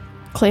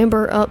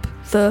up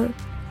the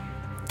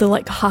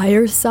like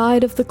higher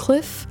side of the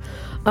cliff,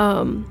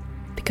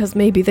 because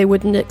maybe they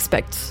wouldn't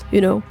expect,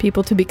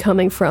 people to be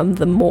coming from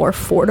the more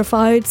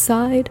fortified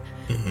side.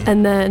 Mm-hmm.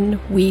 And then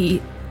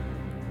we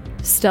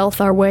stealth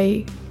our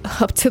way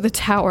up to the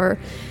tower,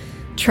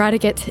 try to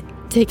take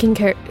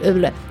care of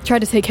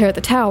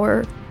the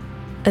tower,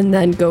 and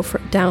then go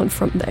down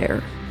from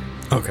there.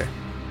 Okay.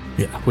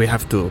 Yeah, we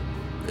have to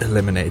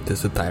eliminate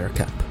this entire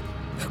camp.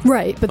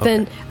 Right, but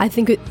then I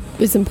think it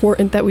is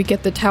important that we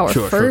get the tower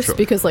first,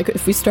 because like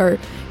if we start,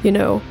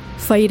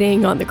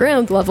 fighting on the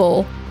ground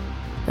level,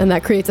 and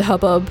that creates a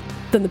hubbub,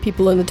 then the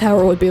people in the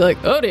tower would be like,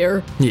 oh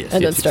dear,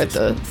 then start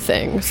the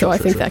thing. So I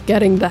think that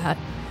getting that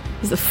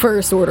is the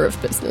first order of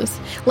business.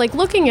 Like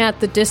looking at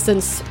the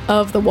distance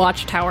of the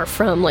watchtower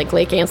from like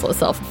Lake Ansel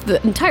itself,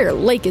 the entire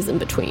lake is in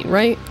between,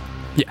 right?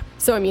 Yeah.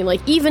 So I mean,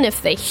 like even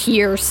if there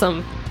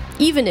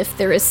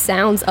is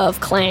sounds of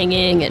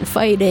clanging and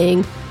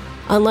fighting,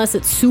 unless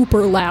it's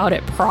super loud,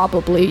 it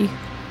probably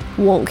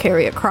won't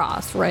carry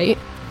across, right?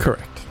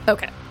 Correct.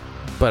 Okay.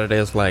 But it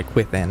is, like,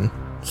 within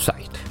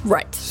sight.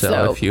 Right.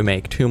 So if you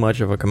make too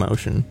much of a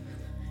commotion,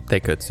 they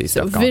could see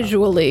stuff going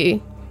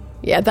visually,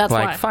 yeah, that's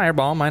like, why.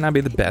 Fireball might not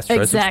be the best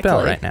choice of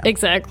spell right now.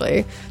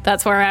 Exactly.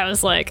 That's where I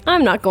was like,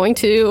 I'm not going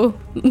to,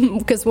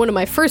 because one of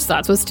my first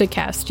thoughts was to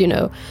cast,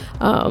 to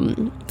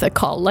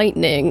call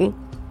lightning,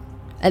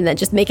 and then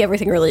just make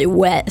everything really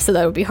wet, so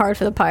that it would be hard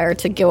for the pyre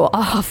to go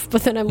off.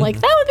 But then I'm like,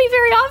 that would be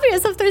very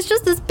obvious if there's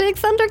just this big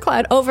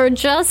thundercloud over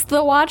just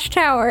the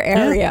watchtower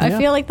area. Yeah. I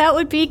feel like that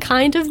would be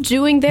kind of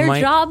doing their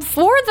job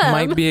for them.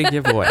 Might be a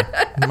giveaway.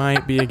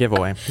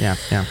 Yeah.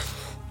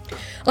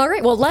 All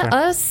right, well, let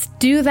us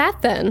do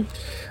that then.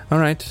 All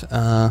right.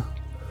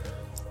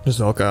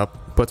 Jasulka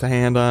puts a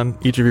hand on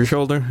each of your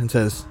shoulder and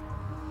says,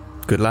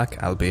 good luck.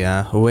 I'll be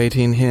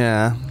waiting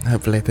here.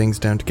 Hopefully things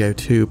don't go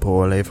too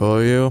poorly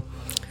for you.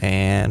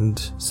 And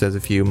says a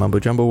few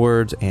mumbo-jumbo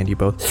words, and you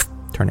both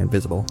turn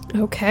invisible.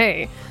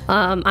 Okay.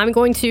 I'm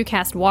going to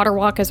cast Water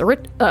Walk as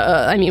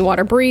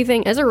Water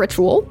Breathing as a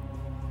ritual.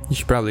 You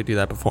should probably do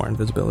that before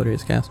invisibility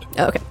is cast.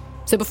 Okay.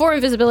 So before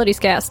invisibility is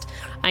cast,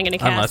 I'm going to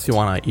cast... Unless you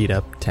want to eat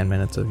up 10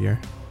 minutes of your...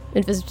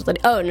 Invisibility.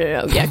 Oh,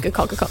 no. Yeah, good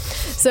call.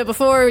 So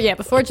before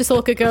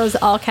Jasulka goes,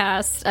 I'll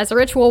cast as a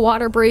ritual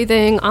Water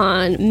Breathing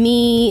on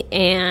me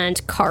and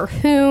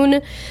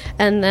Carhoon.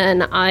 And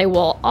then I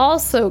will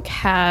also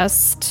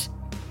cast...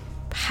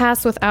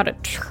 pass without a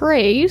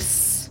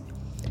trace,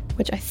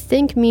 which I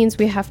think means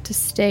we have to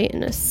stay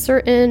in a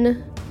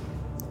certain...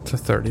 It's a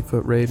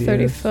 30-foot radius.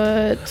 30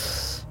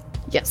 foot.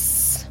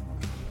 Yes.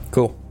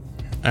 Cool.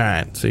 All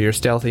right, so you're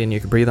stealthy and you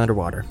can breathe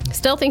underwater.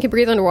 Stealthy and can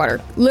breathe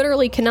underwater.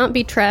 Literally cannot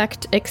be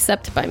tracked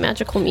except by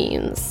magical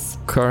means.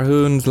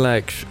 Carhoon's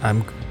like,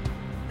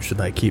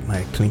 should I keep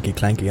my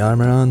clinky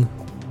armor on?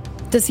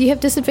 Does he have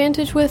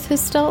disadvantage with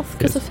his stealth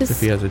because of his...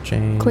 If he has a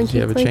chain. Clinky, does he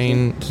have a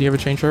chain? Does he have a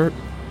chain shirt?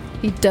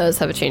 He does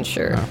have a chain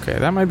shirt. Okay,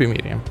 that might be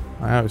medium.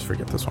 I always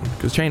forget this one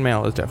because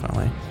chainmail is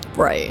definitely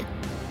right.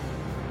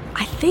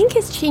 I think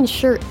his chain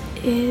shirt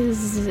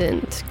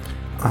isn't.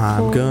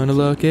 I'm gonna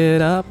look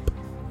it up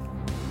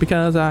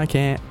because I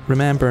can't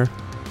remember.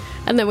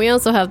 And then we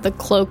also have the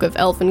cloak of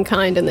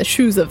Elvenkind and the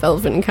shoes of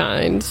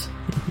Elvenkind.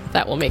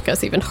 That will make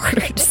us even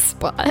harder to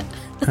spot.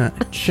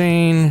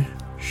 Chain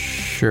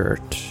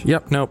shirt.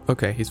 Yep, nope.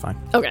 Okay, he's fine.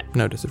 Okay.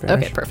 No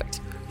disadvantage. Okay, perfect.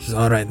 She's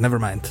all right, never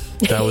mind.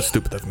 That was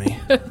stupid of me.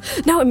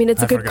 No, I mean,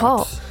 it's a good forgot.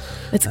 call.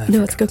 It's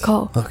a good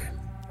call. Okay.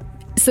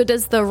 So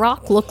does the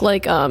rock look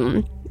like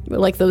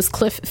those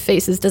cliff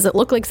faces? Does it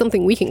look like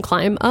something we can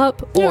climb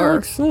up? Or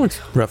it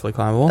looks roughly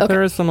climbable. Okay.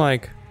 There is some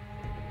like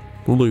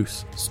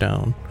loose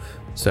stone,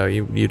 so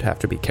you'd have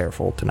to be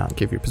careful to not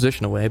give your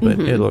position away, but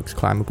it looks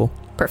climbable.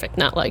 Perfect.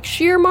 Not like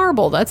sheer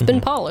marble that's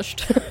been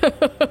polished.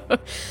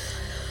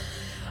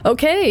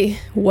 Okay,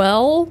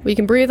 well, we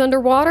can breathe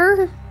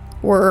underwater.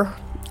 We're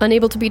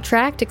unable to be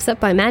tracked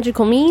except by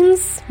magical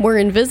means. We're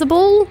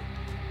invisible,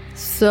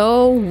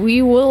 so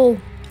we will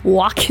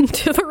walk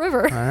into the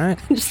river. All right.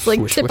 Just like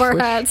Swish, tip swish, our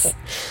swish. hats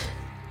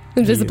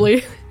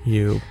invisibly.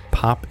 You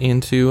pop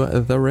into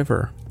the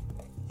river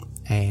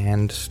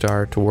and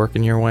start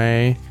working your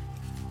way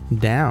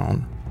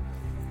down.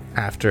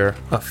 After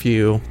a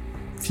few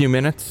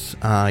minutes,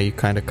 you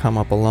kind of come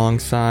up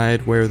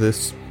alongside where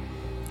this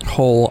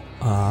whole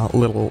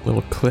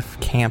little cliff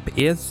camp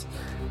is.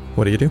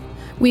 What do?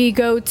 We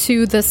go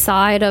to the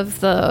side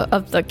of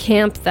the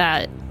camp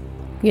that,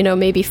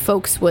 maybe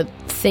folks would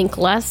think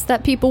less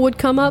that people would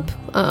come up.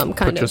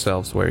 Put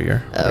yourselves where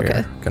you're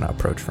gonna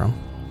approach from.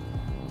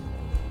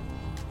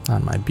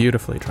 On my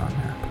beautifully drawn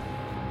map.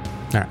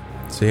 All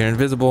right, so you're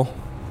invisible,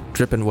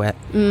 dripping wet.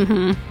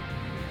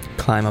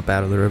 Climb up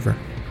out of the river,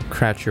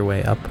 crouch your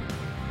way up.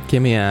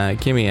 Give me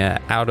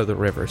a out of the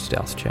river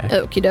stealth check.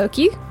 Okie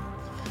dokie.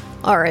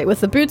 All right, with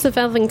the boots of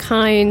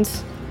Elvenkind,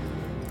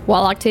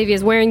 while Octavia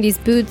is wearing these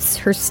boots,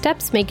 her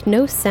steps make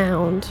no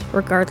sound,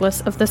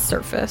 regardless of the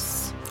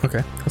surface.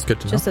 Okay, that's good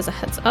to know. Just as a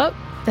heads up.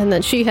 And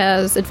then she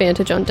has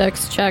advantage on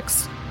dex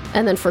checks.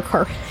 And then for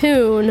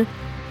Carhoon,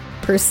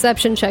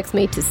 perception checks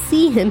made to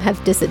see him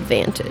have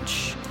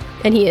disadvantage.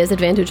 And he has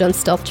advantage on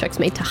stealth checks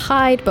made to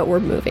hide, but we're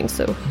moving,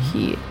 so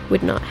he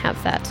would not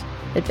have that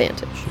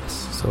advantage.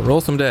 Yes. So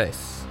roll some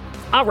dice.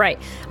 All right,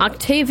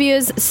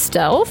 Octavia's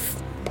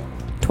stealth,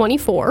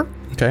 24.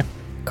 Okay.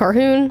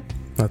 Carhoon,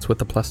 That's with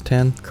the plus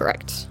 10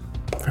 correct.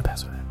 for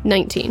passive.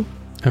 19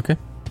 Okay.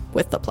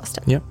 with the plus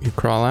 10. Yep, you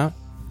crawl out.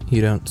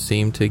 You don't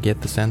seem to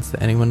get the sense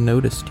that anyone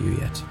noticed you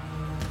yet.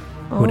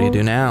 What do you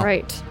do now?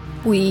 Right.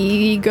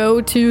 We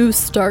go to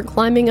start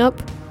climbing up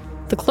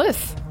the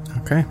cliff.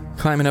 Okay.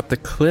 Climbing up the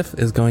cliff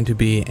is going to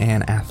be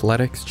an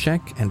athletics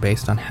check, and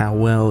based on how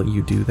well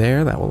you do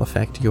there, that will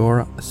affect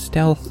your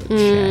stealth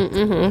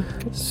check.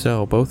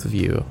 So both of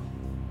you,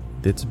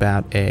 it's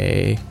about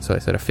I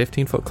said a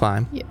 15-foot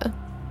climb. Yeah.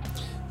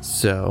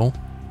 So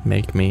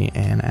make me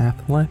an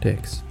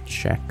athletics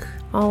check.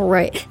 All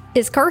right.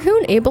 Is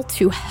Carhoon able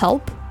to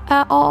help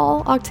at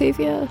all,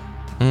 Octavia?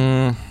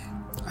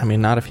 I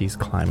mean, not if he's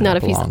climbing. Not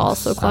up if he's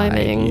also alongside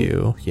climbing.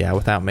 you. Yeah,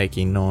 without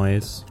making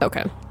noise.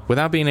 Okay.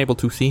 Without being able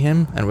to see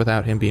him, and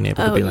without him being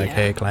able to be like, yeah.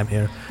 hey, climb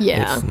here.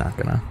 Yeah. It's not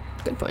gonna.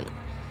 Good point.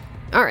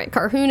 All right.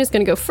 Carhoon is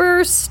going to go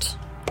first.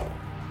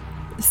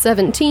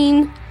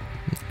 17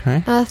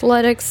 Okay.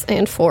 athletics,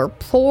 and for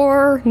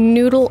poor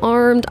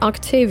noodle-armed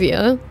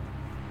Octavia,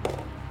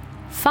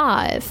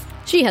 5.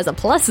 She has a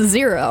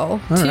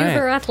 +0 to right.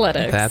 her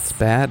athletics. That's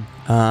bad.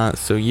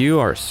 So you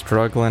are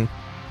struggling.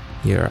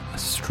 You're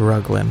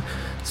struggling.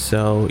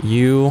 So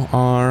you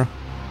are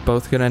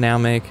both going to now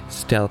make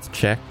stealth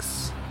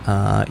checks.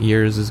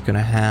 Yours is going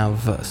to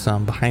have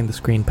some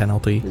behind-the-screen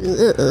penalty.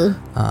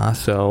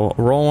 So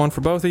roll one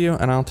for both of you,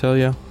 and I'll tell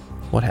you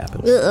what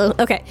happens.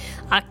 Okay.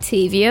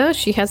 Octavia,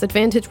 she has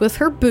advantage with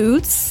her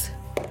boots.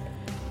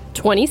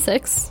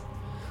 26.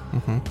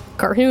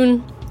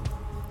 Carhoon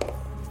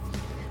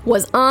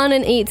was on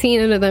an 18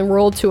 and then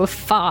rolled to a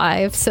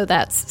 5, so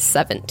that's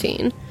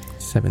 17.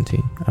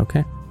 17.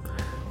 Okay.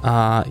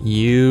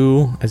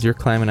 You, as you're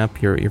climbing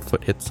up, your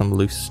foot hits some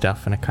loose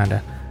stuff and it kind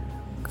of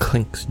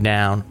clinks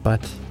down,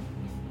 but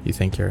you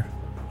think you're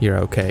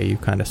okay. You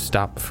kind of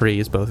stop,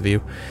 freeze, both of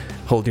you,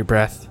 hold your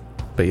breath,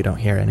 but you don't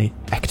hear any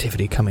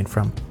activity coming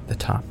from the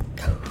top.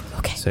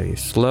 Okay. So you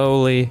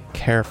slowly,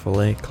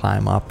 carefully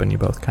climb up, and you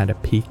both kind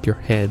of peek your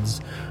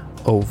heads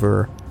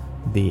over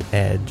the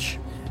edge.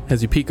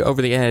 As you peek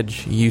over the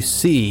edge, you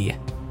see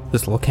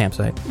this little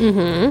campsite.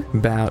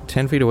 About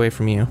 10 feet away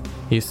from you,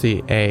 you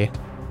see a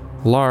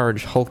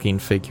large hulking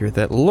figure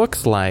that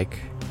looks like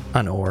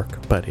an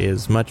orc, but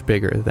is much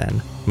bigger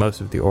than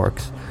most of the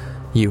orcs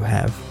you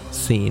have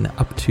seen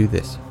up to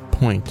this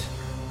point.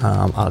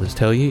 I'll just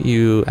tell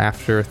you,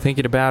 after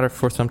thinking about it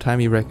for some time,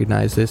 you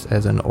recognize this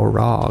as an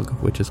orog,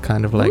 which is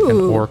kind of like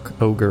an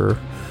orc-ogre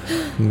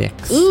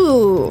mix.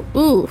 Ooh.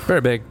 Very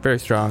big, very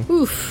strong.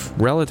 Oof.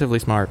 Relatively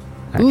smart,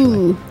 actually.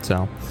 Ooh.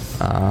 So,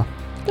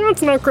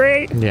 That's not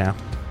great. yeah.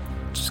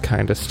 Just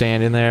kind of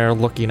standing there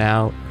looking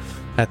out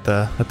at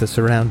the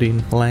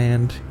surrounding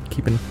land,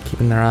 keeping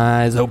their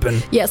eyes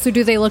open. Yeah, so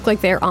do they look like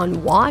they're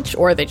on watch,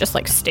 or are they just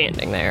like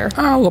standing there?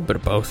 A little bit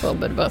of both. A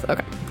little bit of both,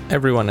 okay.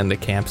 Everyone in the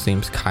camp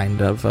seems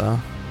kind of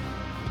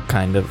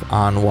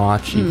on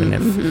watch, even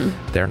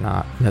if they're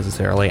not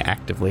necessarily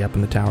actively up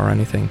in the tower or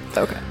anything.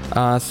 Okay.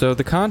 So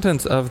the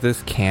contents of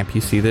this camp,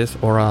 you see this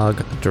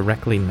orog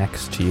directly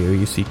next to you.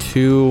 You see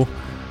two...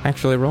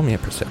 Actually, roll me a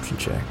perception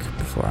check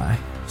before I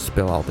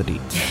spill all the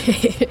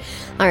deets.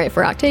 All right,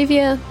 for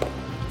Octavia,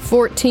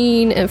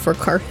 14, and for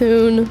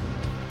Carhoon,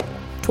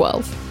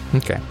 12.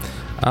 Okay.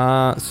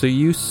 So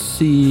you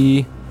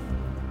see...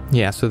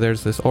 Yeah, so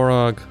there's this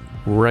orog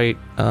right,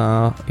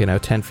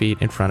 10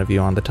 feet in front of you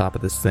on the top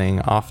of this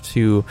thing. Off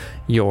to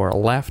your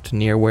left,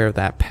 near where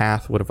that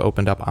path would have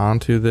opened up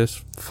onto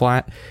this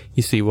flat,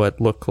 you see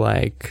what look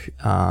like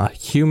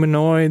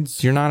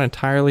humanoids. You're not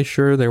entirely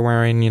sure. They're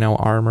wearing,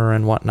 armor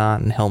and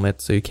whatnot and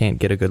helmets, so you can't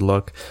get a good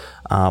look.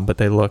 But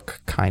they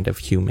look kind of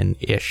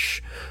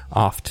human-ish.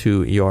 Off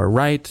to your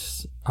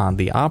right, on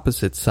the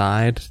opposite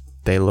side,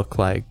 they look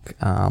like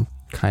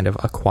kind of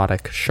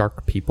aquatic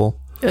shark people.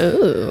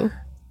 Ooh.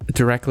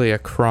 Directly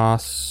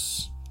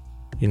across,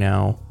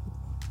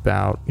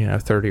 about,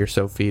 30 or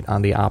so feet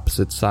on the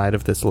opposite side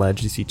of this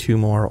ledge, you see two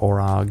more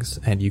orogs,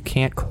 and you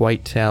can't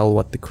quite tell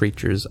what the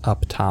creatures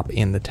up top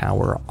in the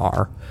tower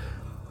are.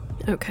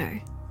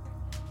 Okay.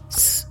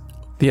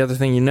 The other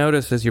thing you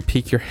notice as you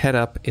peek your head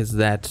up is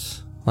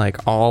that,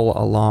 like, all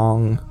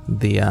along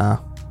the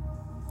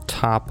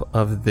top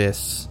of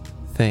this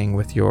thing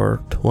with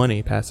your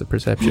 20 passive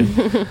perception,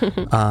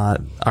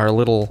 our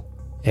little...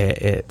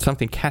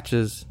 something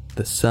catches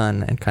the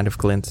sun and kind of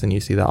glints, and you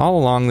see that all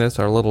along this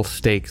are little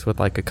stakes with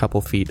like a couple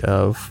feet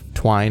of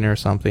twine or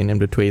something in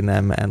between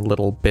them, and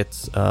little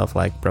bits of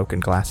like broken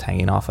glass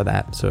hanging off of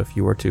that. So if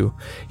you were to,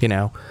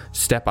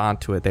 step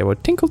onto it, they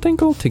would tinkle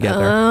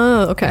together.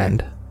 Oh, okay.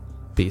 And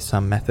be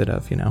some method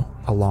of,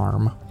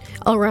 alarm.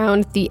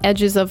 Around the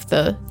edges of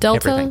the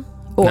delta? Everything.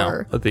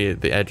 Or No,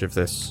 the edge of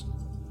this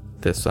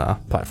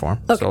platform.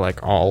 Okay. So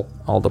like all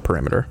the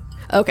perimeter.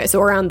 Okay, so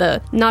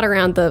not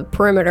around the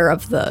perimeter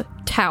of the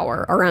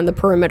tower, around the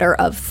perimeter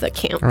of the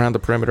camp. Around the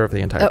perimeter of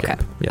the entire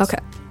camp. Yes.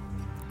 Okay.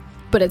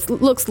 But it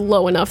looks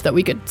low enough that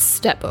we could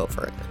step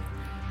over it.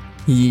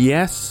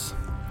 Yes,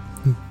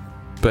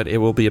 but it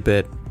will be a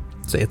bit...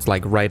 It's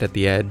like right at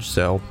the edge,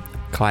 so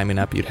climbing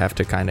up, you'd have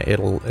to kind of...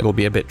 It'll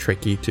be a bit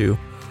tricky to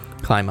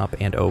climb up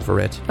and over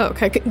it.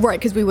 Okay, right,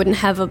 because we wouldn't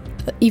have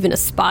even a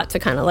spot to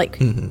kind of like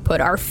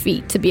put our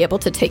feet to be able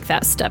to take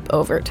that step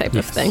over type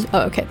of thing.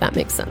 Oh, okay, that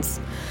makes sense.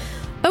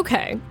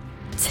 Okay,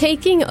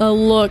 taking a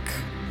look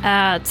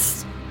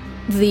at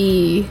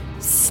the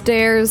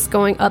stairs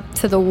going up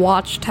to the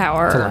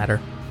watchtower.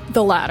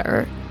 The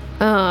ladder.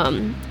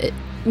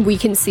 We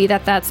can see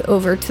that that's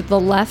over to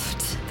the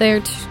left there.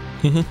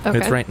 Okay.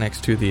 It's right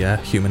next to the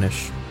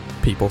humanish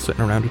people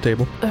sitting around a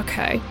table.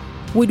 Okay.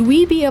 Would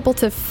we be able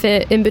to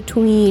fit in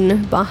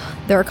between...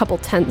 there are a couple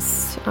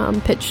tents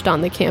pitched on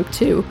the camp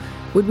too.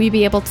 Would we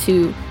be able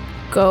to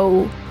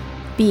go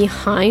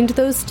behind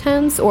those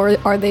tents, or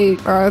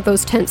are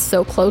those tents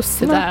so close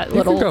to that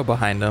little... You can go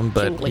behind them,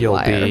 but you'll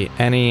be...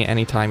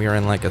 Any time you're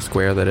in like a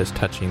square that is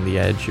touching the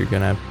edge, you're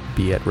going to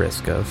be at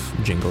risk of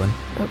jingling.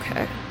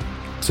 Okay.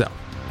 So,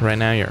 right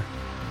now you're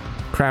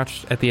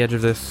crouched at the edge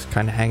of this,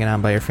 kind of hanging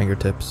on by your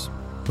fingertips.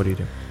 What do you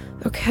do?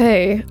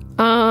 Okay.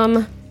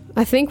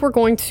 I think we're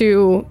going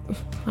to...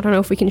 I don't know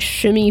if we can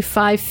shimmy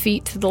 5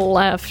 feet to the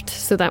left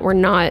so that we're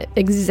not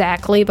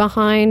exactly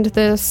behind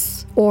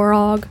this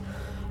orog.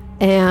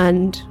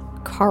 And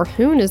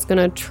Carhoon is going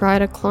to try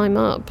to climb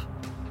up.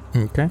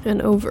 Okay.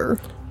 And over.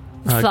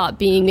 Thought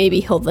being maybe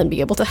he'll then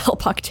be able to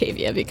help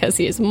Octavia because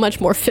he is much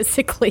more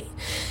physically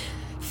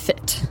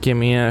fit. Give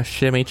me a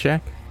shimmy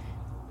check.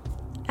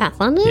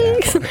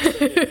 Athletics.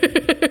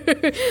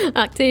 Yeah,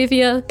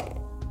 Octavia.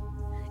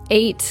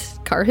 8.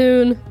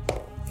 Carhoon.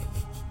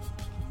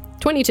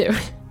 22.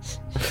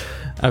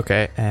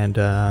 Okay, and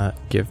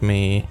give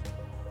me...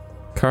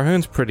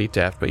 Carhoon's pretty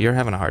deft, but you're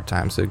having a hard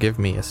time, so give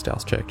me a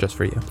stealth check just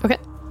for you. Okay.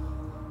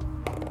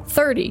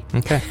 30.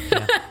 Okay.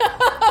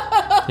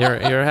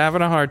 Yeah. You're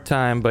having a hard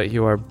time, but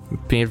you are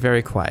being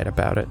very quiet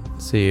about it.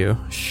 So you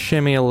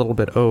shimmy a little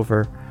bit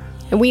over.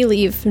 And we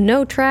leave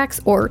no tracks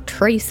or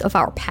trace of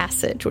our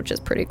passage, which is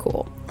pretty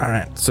cool. All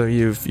right, so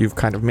you've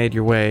kind of made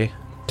your way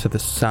to the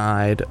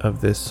side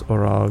of this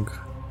orog.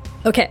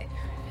 Okay.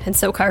 And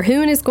so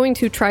Carhoon is going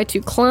to try to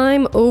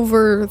climb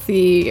over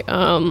the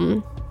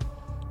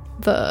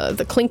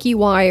clinky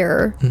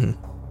wire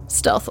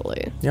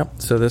stealthily. Yep.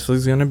 So this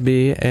is going to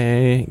be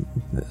a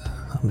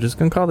I'm just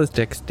going to call this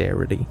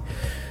dexterity.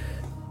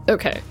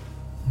 Okay.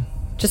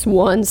 Just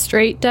one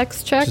straight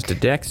dex check? Just a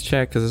dex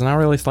check, because it's not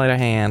really sleight of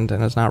hand,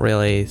 and it's not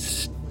really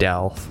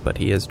stealth, but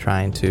he is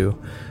trying to,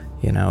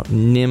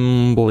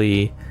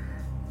 nimbly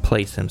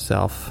place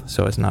himself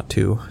so as not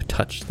to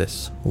touch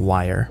this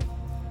wire.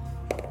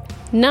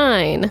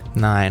 9.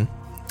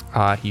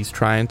 He's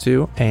trying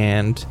to,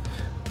 and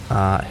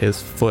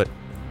his foot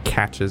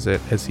catches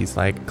it as he's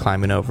like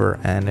climbing over,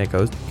 and it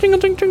goes jingle,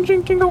 jingle, jingle,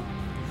 jingle, jingle.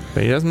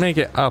 But he doesn't make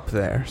it up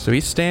there. So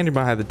he's standing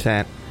behind the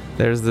tent.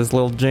 There's this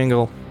little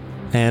jingle,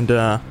 and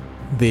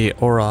the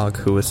Orog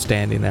who is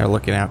standing there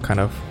looking out, kind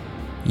of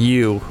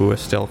you who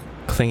is still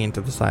clinging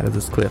to the side of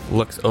this cliff,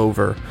 looks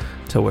over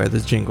to where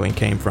this jingling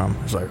came from.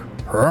 He's like,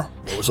 huh?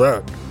 What was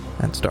that?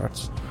 And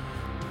starts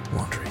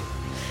wandering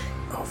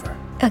over.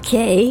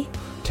 Okay.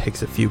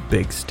 Takes a few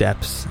big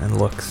steps and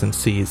looks and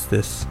sees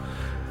this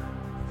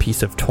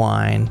piece of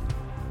twine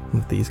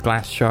with these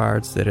glass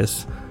shards that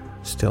is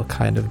still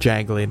kind of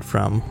jaggling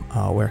from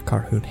where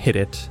Carhoon hit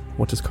it.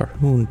 What does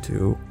Carhoon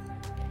do?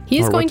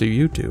 What do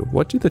you do?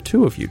 What do the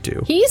two of you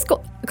do?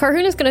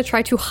 Carhoon is going to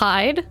try to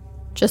hide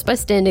just by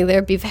standing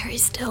there, be very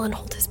still, and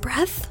hold his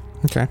breath.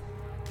 Okay.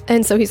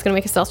 And so he's going to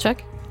make a stealth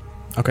check.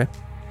 Okay.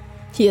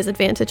 He has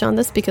advantage on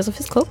this because of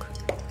his cloak.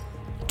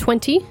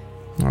 20.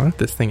 All right.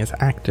 This thing is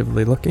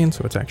actively looking,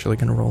 so it's actually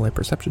going to roll a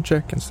perception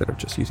check instead of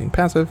just using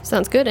passive.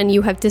 Sounds good. And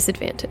you have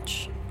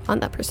disadvantage on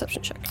that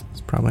perception check.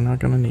 It's probably not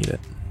going to need it.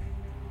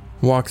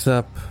 Walks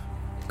up.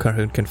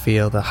 Carhoon can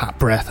feel the hot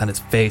breath on his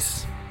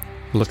face.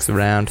 Looks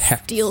around.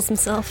 Steals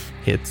himself.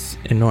 Its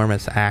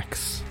enormous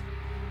axe.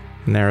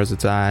 Narrows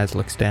its eyes,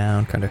 looks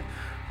down, kind of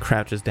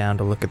crouches down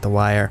to look at the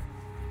wire.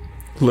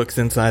 Looks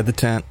inside the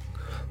tent.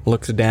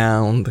 Looks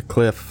down the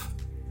cliff.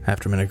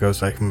 After a minute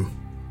goes like,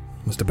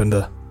 must have been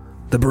the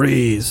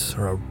breeze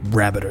or a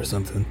rabbit or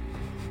something.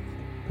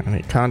 And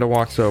he kind of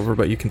walks over,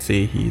 but you can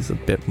see he's a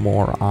bit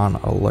more on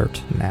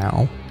alert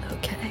now.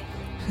 Okay.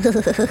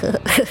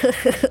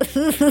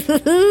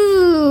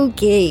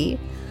 Okay.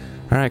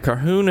 All right,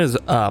 Carhoon is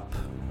up.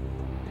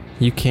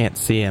 You can't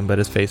see him, but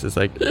his face is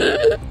like,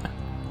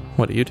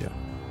 what do you do?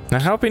 Now,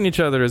 helping each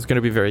other is going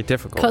to be very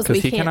difficult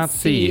because he cannot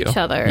see you. Each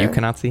other. You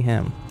cannot see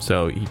him,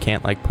 so he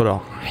can't like put a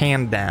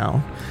hand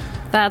down.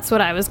 That's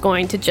what I was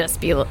going to just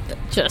be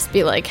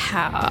like,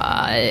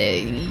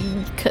 hi,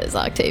 because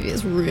Octavia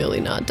is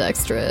really not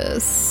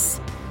dexterous.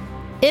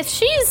 If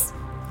she's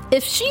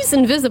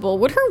invisible,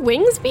 would her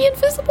wings be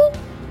invisible?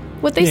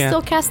 Would they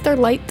still cast their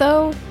light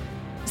though?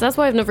 That's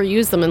why I've never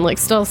used them in like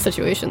stealth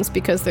situations,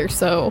 because they're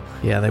so...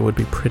 Yeah, they would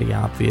be pretty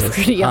obvious.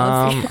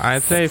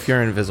 I'd say if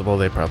you're invisible,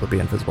 they'd probably be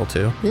invisible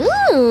too.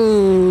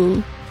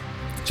 Ooh.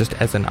 Just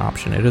as an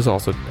option. It is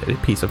also a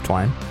piece of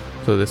twine.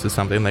 So this is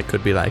something that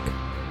could be like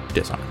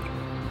disarmed.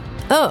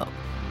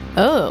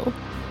 Oh.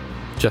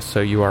 Just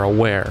so you are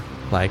aware,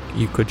 like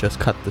you could just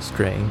cut the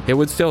string.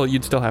 You'd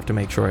still have to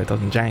make sure it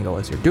doesn't jangle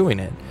as you're doing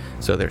it.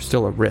 So there's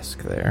still a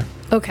risk there.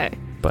 Okay.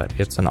 But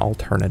it's an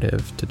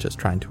alternative to just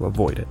trying to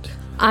avoid it.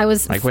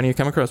 Like when you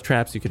come across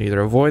traps, you can either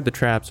avoid the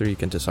traps or you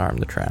can disarm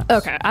the traps.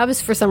 Okay, I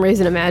was for some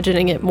reason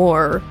imagining it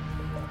more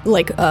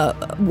like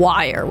a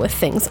wire with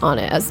things on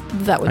it, as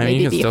that would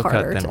maybe be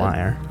harder. You can still cut thin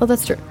wire. Oh,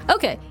 that's true.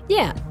 Okay,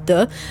 yeah,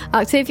 duh.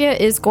 Octavia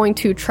is going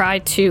to try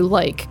to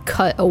like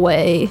cut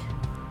away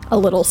a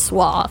little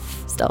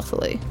swath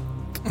stealthily.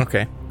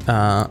 Okay.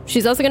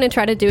 She's also going to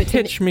try to do it.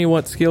 Pitch me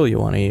what skill you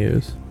want to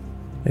use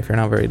if you're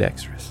not very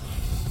dexterous.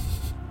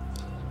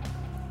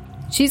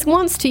 She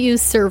wants to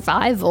use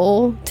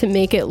survival to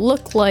make it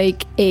look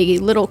like a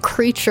little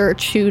creature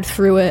chewed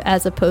through it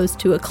as opposed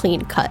to a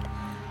clean cut.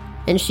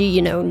 And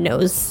she,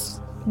 knows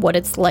what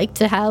it's like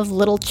to have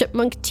little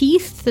chipmunk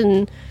teeth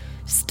and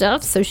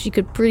stuff, so she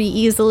could pretty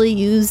easily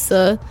use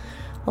a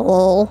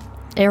little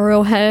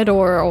arrowhead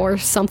or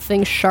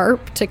something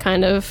sharp to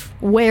kind of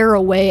wear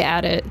away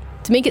at it,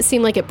 to make it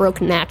seem like it broke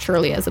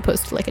naturally as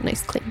opposed to like a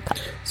nice clean cut.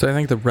 So I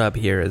think the rub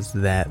here is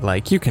that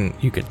like you can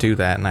do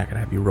that, and I can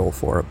have you roll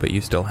for it, but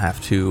you still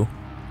have to.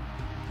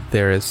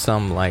 There is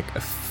some like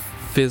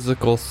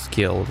physical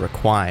skill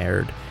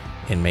required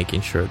in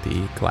making sure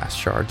the glass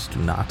shards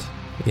do not,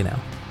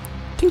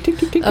 ting, ting,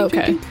 ting, ting,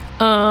 okay. ting,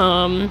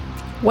 ting.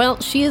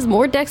 Well, she is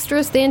more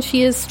dexterous than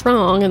she is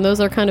strong, and those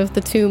are kind of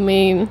the two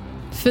main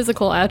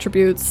physical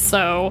attributes.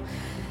 So.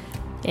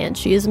 And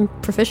she is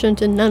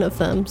proficient in none of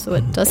them, so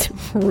it doesn't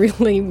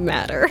really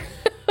matter.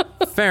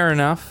 Fair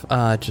enough.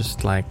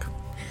 Just like,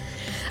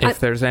 if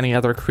there's any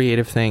other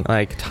creative thing,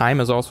 like time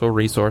is also a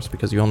resource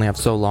because you only have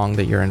so long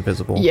that you're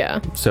invisible. Yeah.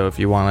 So if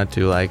you wanted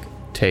to like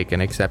take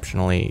an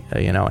exceptionally,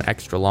 an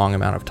extra long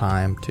amount of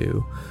time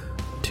to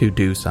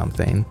do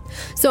something.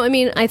 So,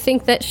 I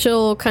think that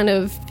she'll kind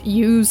of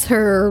use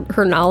her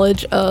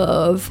knowledge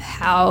of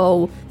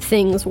how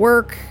things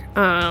work,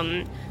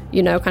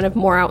 kind of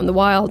more out in the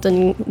wild,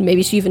 and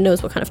maybe she even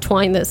knows what kind of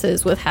twine this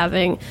is with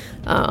having,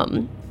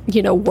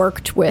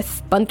 worked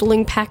with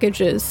bundling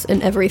packages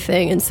and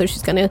everything, and so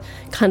she's going to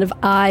kind of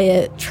eye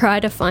it, try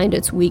to find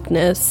its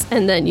weakness,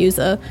 and then use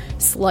a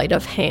sleight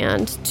of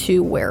hand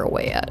to wear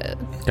away at it.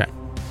 Okay.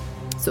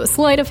 So a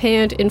sleight of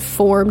hand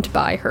informed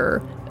by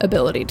her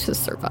ability to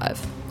survive.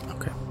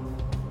 Okay.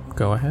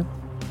 Go ahead.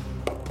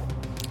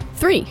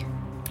 3.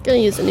 Gonna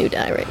use a new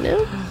die right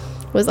now.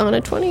 Was on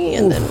a 20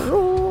 and then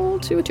roll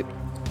to a 2.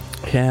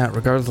 Yeah,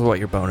 regardless of what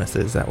your bonus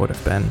is, that would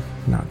have been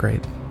not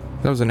great.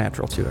 That was a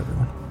natural 2,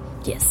 everyone.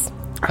 Yes.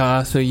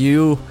 So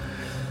you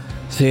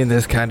see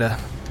this kind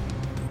of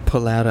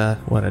pull out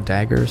a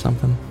dagger or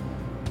something?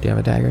 Do you have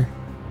a dagger?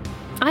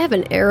 I have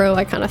an arrow.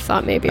 I kind of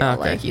thought maybe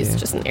I'll use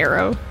just an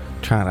arrow.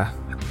 Trying to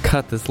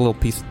cut this little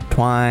piece of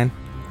twine.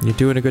 You're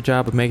doing a good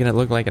job of making it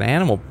look like an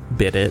animal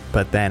bit it,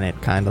 but then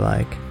it kind of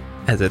like,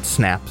 as it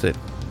snaps, it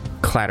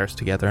clatters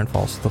together and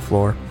falls to the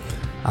floor.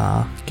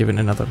 Giving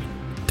another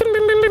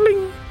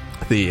ding-ding-ding-ding-ding.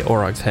 The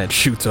Orog's head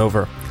shoots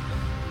over,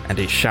 and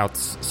he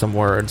shouts some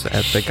words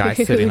at the guy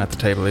sitting at the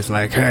table. He's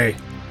like, "Hey,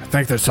 I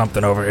think there's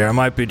something over here. It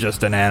might be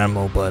just an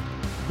animal, but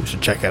we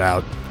should check it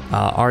out."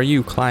 Are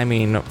you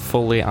climbing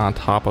fully on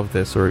top of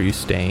this, or are you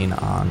staying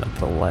on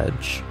the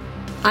ledge?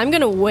 I'm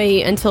going to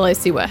wait until I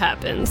see what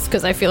happens,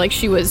 because I feel like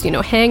she was,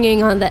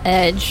 hanging on the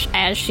edge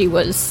as she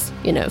was,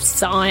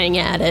 sawing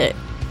at it.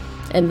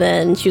 And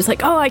then she was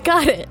like, "Oh, I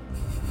got it,"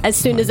 as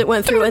soon as it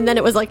went through. And then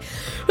it was like,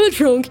 a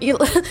trunk.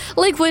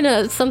 Like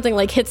when something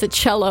like hits a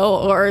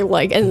cello or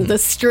like, and the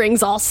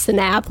strings all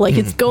snap, like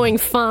it's going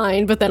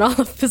fine, but then all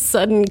of a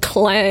sudden,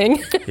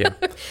 clang. Yeah.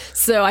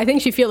 So I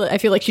think I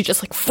feel like she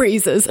just like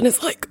freezes and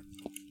is like,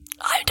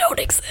 "I don't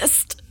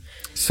exist."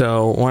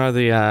 So one of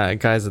the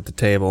guys at the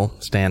table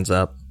stands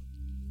up,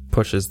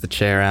 pushes the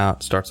chair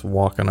out, starts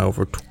walking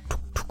over.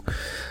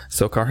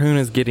 So Carhoon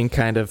is getting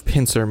kind of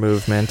pincer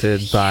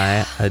movemented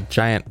by a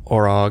giant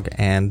Orog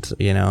and,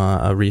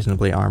 a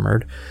reasonably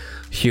armored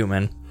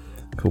human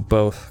who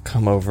both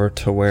come over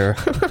to where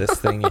this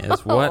thing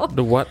is. What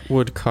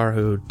would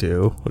Carhoon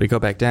do? Would he go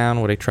back down?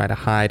 Would he try to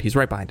hide? He's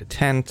right behind a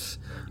tent.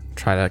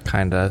 Try to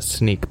kind of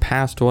sneak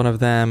past one of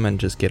them and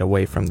just get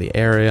away from the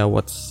area.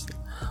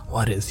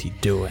 What is he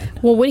doing?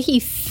 Well, would he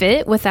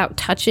fit without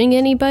touching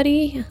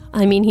anybody?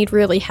 I mean, he'd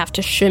really have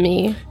to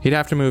shimmy. He'd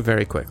have to move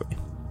very quickly.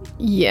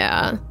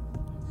 Yeah.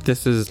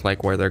 This is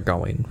like where they're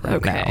going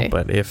right now.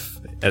 But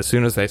as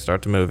soon as they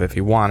start to move, if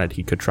he wanted,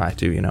 he could try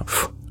to,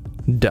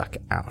 duck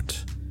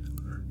out.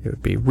 It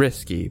would be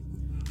risky,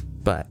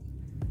 but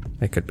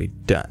it could be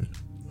done.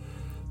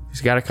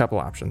 He's got a couple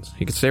options.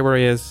 He could stay where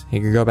he is. He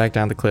could go back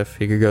down the cliff.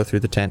 He could go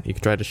through the tent. He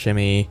could try to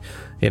shimmy,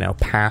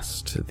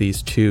 past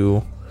these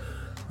two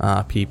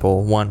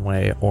people one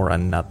way or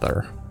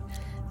another.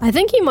 I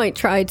think he might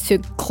try to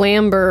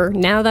clamber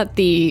now that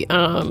the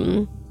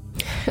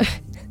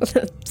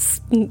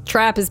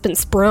trap has been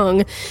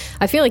sprung.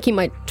 I feel like he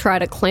might try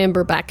to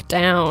clamber back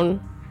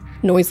down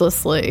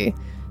noiselessly.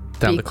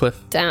 Down the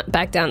cliff?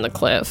 Back down the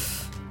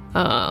cliff.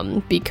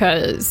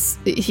 Because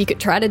he could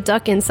try to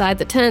duck inside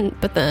the tent,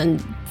 but then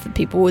the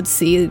people would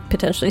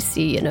potentially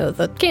see,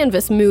 the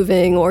canvas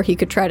moving, or he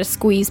could try to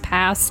squeeze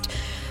past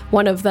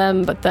one of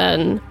them, but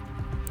then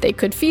they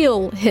could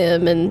feel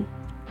him, and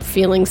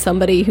feeling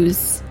somebody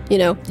who's,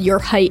 your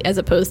height as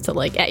opposed to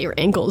like at your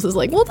ankles is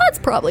like, well, that's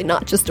probably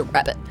not just a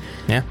rabbit.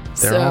 Yeah,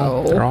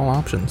 they're all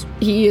options.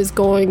 He is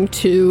going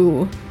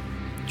to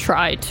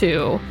try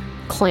to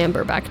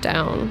clamber back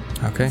down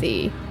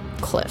the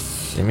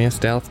cliff. Give me a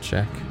stealth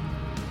check.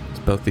 As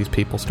both these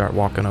people start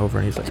walking over,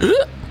 and he's like,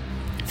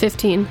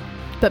 15.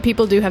 But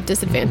people do have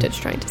disadvantage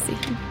trying to see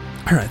him.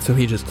 All right, so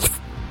he just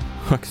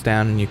hooks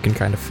down, and you can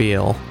kind of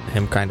feel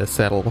him kind of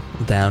settle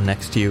down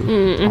next to you,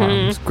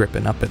 arms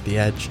gripping up at the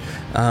edge.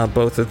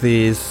 Both of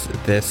these,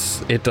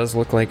 it does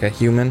look like a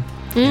human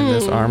in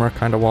this armor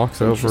kind of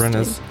walks over and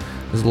is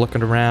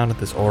looking around.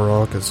 This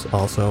Orog is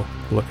also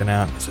looking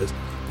out and says,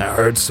 "I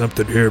heard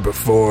something here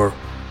before.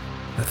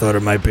 I thought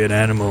it might be an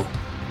animal,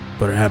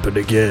 but it happened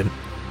again."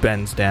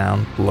 Bends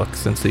down,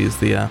 looks, and sees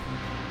the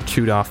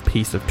chewed off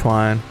piece of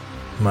twine.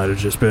 "Might have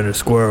just been a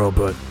squirrel,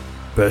 but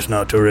best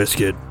not to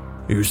risk it.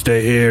 You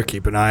stay here,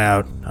 keep an eye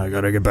out. I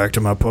gotta get back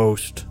to my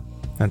post."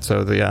 And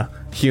so the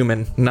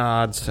human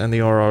nods, and the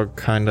Orog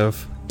kind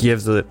of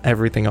gives it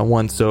everything a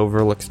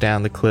once-over, looks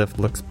down the cliff,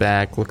 looks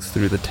back, looks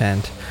through the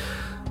tent,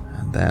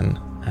 and then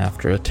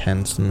after a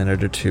tense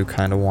minute or two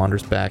kind of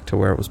wanders back to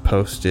where it was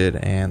posted,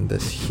 and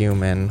this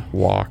human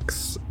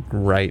walks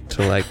right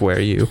to like where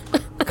you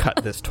cut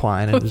this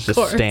twine and is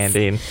just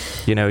standing.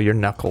 Your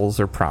knuckles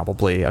are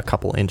probably a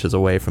couple inches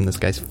away from this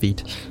guy's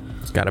feet.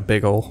 He's got a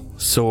big old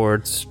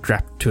sword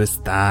strapped to his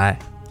thigh.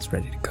 It's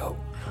ready to go.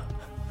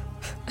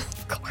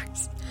 Of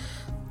course.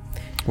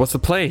 What's the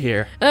play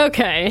here?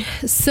 Okay,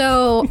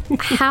 so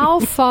how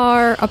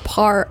far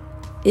apart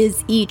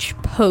is each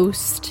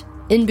post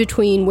in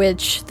between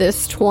which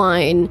this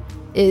twine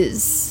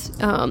is,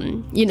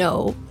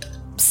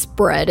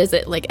 spread? Is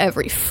it like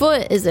every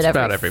foot? Is it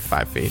about every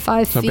 5 feet?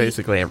 5 feet. So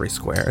basically every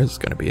square is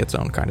going to be its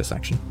own kind of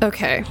section.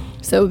 Okay.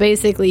 So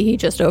basically he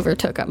just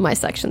overtook up my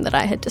section that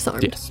I had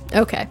disarmed. Yes.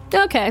 Okay.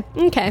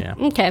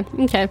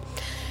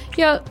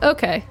 Yeah,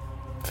 okay.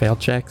 Failed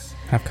checks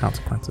have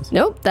consequences.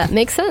 Nope, that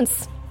makes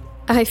sense.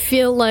 I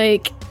feel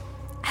like...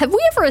 Have we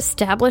ever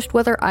established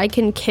whether I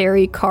can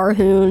carry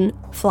Carhoon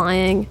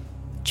flying?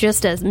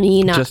 just as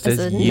me, not Just as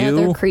as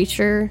another you?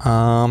 creature?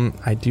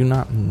 I do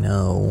not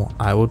know.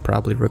 I would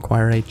probably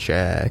require a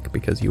check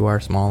because you are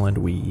small and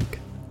weak.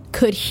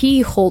 Could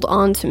he hold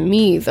on to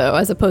me, though,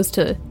 as opposed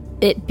to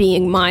it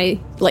being my,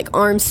 like,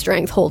 arm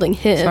strength holding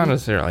him? It's not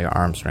necessarily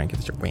arm strength,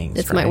 it's your wing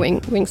It's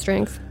strength. my wing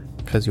strength.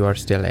 Because you are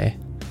still a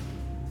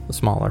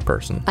smaller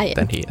person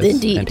than he is.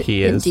 Indeed. And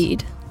he is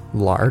Indeed.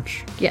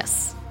 large.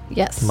 Yes.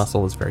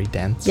 Muscle is very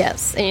dense.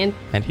 Yes. And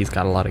he's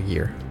got a lot of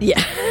gear.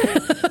 yeah,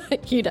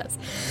 he does.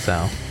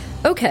 So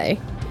Okay.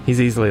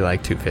 he's easily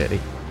like 250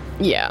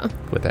 Yeah.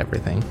 with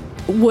everything.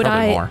 Would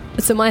Probably more.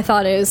 So my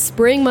thought is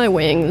spring my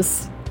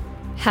wings,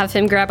 have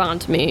him grab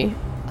onto me.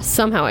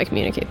 Somehow I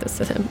communicate this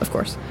to him, of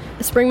course.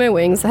 Spring my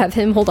wings, have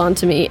him hold on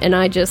to me, and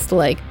I just,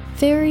 like,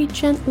 very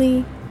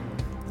gently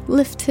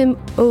lift him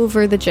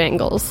over the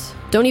jangles.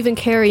 Don't even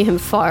carry him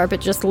far, but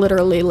just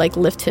literally, like,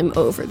 lift him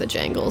over the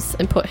jangles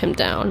and put him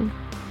down.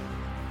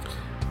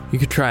 You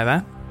could try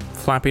that.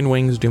 Flapping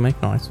wings do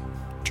make noise.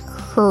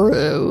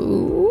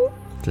 True.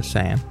 Just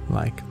saying.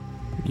 Like,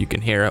 you can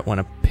hear it when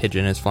a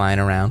pigeon is flying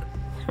around.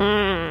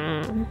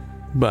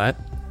 But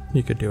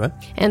you could do it.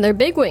 And they're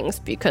big wings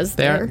because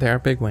They are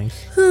big wings.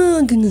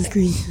 Oh, goodness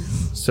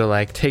gracious. So,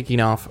 like, taking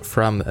off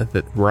from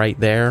the right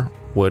there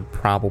would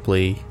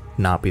probably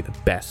not be the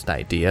best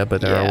idea,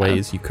 but there are Yeah.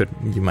 ways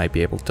you might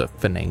be able to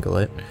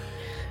finagle it.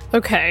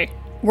 Okay.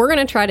 We're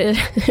going to try to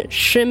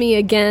shimmy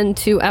again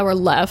to our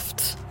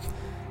left.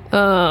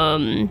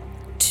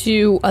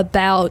 To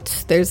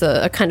about, there's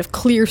a kind of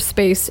clear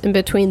space in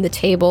between the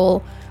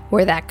table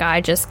where that guy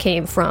just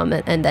came from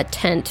and the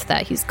tent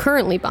that he's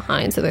currently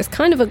behind. So there's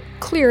kind of a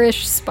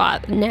clearish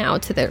spot now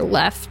to their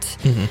left,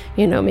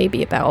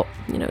 maybe about,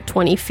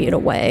 20 feet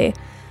away.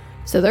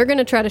 So they're going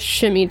to try to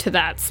shimmy to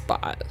that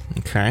spot.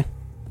 Okay.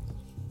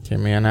 Give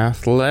me an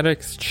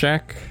athletics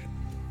check,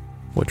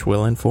 which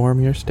will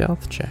inform your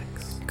stealth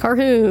checks.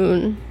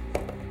 Carhoon.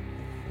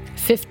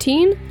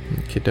 15.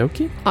 Okie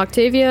dokie.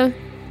 Octavia.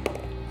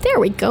 There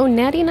we go.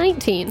 Natty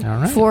 19. All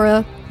right. For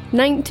a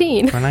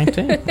 19. For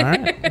 19. All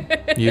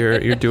right.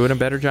 You're doing a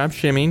better job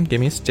shimming.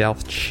 Give me a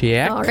stealth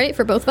check. All right,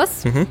 for both of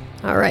us?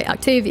 Mm-hmm. All right,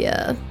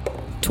 Octavia.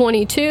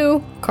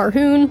 22.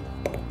 Carhoon.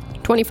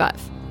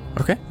 25.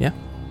 Okay, yeah.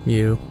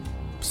 You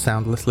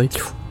soundlessly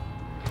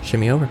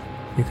shimmy over.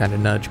 You kind of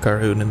nudge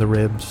Carhoon in the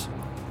ribs.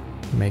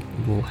 Make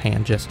little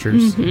hand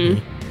gestures.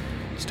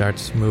 Mm-hmm. He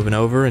starts moving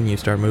over, and you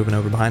start moving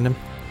over behind him.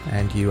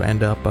 And you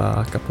end up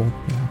a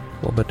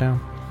little bit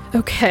down.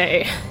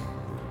 Okay.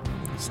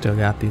 Still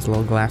got these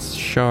little glass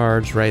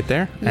shards right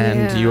there. And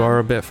Yeah. you are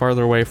a bit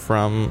farther away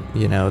from,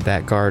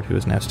 that guard who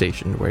is now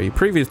stationed where you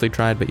previously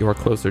tried, but you are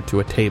closer to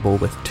a table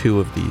with two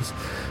of these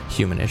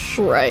humanish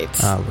Right.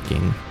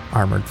 looking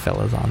armored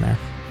fellas on there.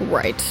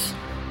 Right.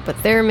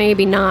 But they're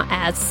maybe not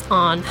as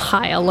on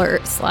high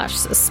alert /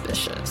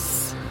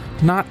 suspicious.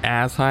 Not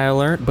as high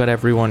alert, but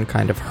everyone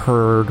kind of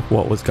heard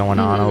what was going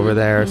on over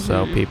there,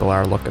 so people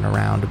are looking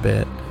around a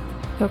bit.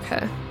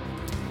 Okay.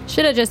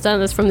 Should have just done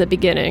this from the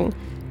beginning.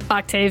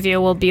 Octavia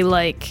will be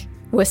like,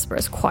 whisper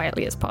as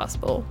quietly as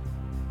possible.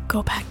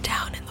 Go back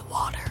down in the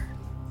water.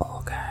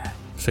 Okay.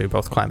 So you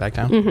both climb back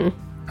down?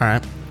 Mm-hmm. All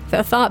right.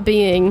 The thought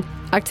being,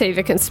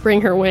 Octavia can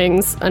spring her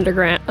wings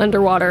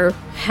underwater,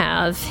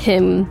 have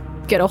him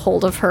get a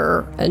hold of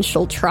her, and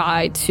she'll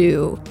try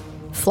to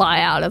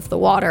fly out of the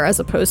water as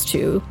opposed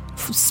to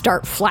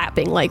start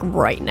flapping like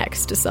right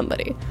next to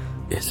somebody.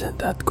 Isn't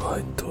that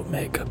going to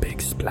make a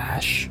big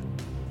splash?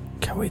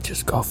 Can we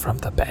just go from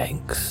the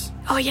banks?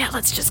 Oh yeah,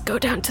 let's just go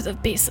down to the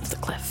base of the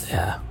cliff.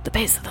 Yeah. The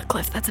base of the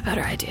cliff, that's a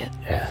better idea.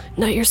 Yeah.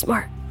 No, you're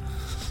smart.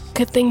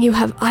 Good thing you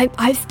have...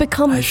 I've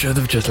become... I should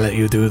have just let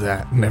you do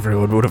that, and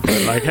everyone would have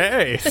been like,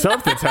 hey,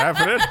 something's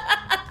happening.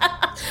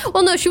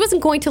 Well, no, she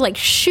wasn't going to, like,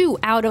 shoot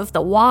out of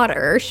the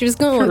water. She was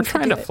going You were to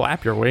trying do to it.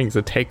 flap your wings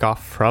and take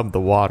off from the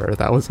water.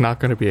 That was not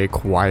going to be a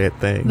quiet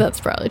thing.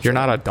 That's probably true. You're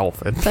not a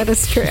dolphin. That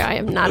is true. I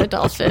am not a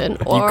dolphin.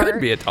 Or You could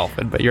be a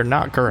dolphin, but you're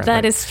not currently.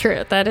 That is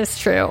true. That is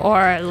true.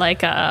 Or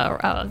like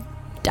a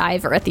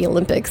diver at the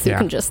Olympics who Yeah.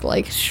 can just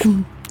like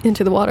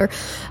into the water.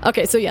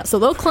 Okay, so yeah, so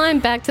they'll climb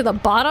back to the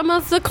bottom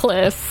of the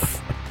cliff.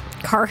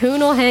 Carhoon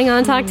will hang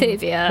on to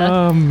Octavia,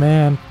 Oh,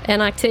 man.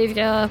 and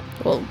Octavia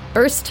will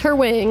burst her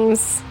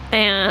wings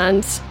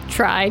and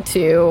try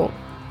to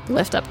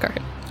lift up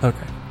Carhoon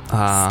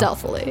Okay.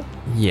 stealthily.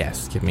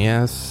 Yes, give me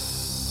a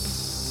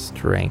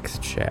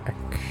strength check.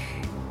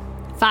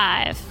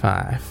 5.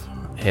 5.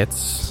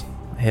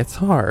 It's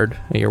hard.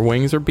 Your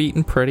wings are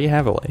beaten pretty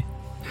heavily.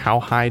 How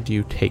high do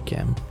you take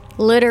him?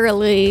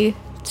 Literally,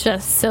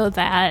 just so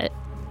that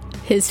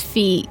his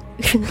feet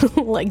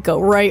like go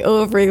right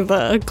over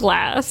the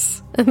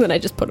glass, and then I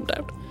just put him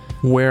down.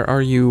 Where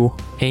are you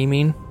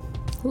aiming?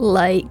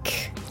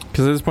 Like,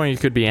 Because at this point, you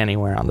could be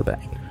anywhere on the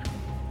bank.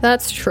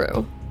 that's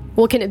true.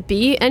 Well, can it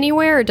be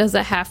anywhere, or does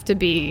it have to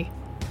be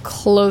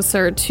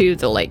closer to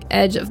the like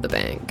edge of the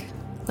bank?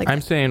 Like,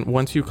 I'm saying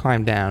once you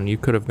climb down, you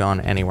could have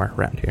gone anywhere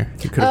around here.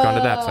 You could have gone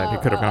to that side. You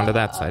could have gone to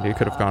that side. You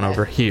could have gone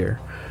over here.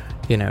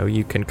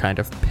 You can kind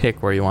of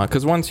pick where you want.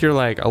 Because once you're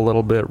like a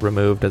little bit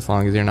removed, as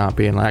long as you're not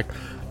being like,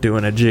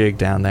 doing a jig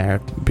down there,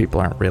 people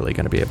aren't really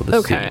going to be able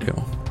to see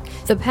you.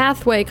 The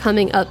pathway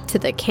coming up to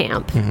the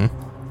camp.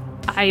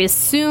 I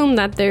assume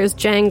that there's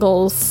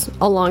jangles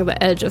along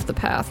the edge of the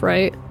path,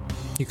 right?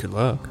 You could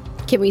look.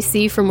 Can we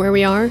see from where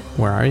we are?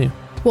 Where are you?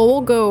 Well,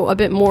 we'll go a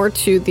bit more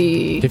to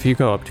the... If you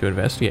go up to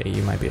investigate,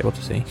 you might be able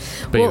to see.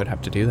 But you would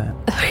have to do that.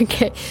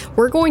 Okay.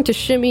 We're going to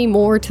shimmy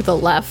more to the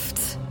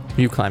left.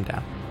 You climb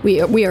down.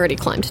 We already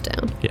climbed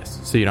down. Yes.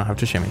 So you don't have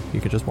to shimmy.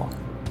 You could just walk.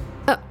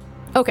 Oh,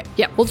 okay.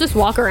 Yeah, we'll just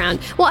walk around.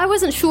 Well, I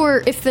wasn't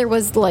sure if there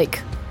was,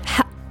 like...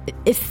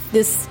 if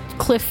this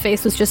cliff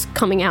face was just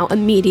coming out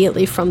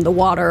immediately from the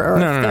water, or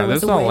if there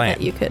was a way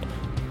that you could...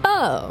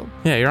 Oh.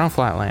 Yeah, you're on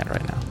flat land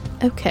right now.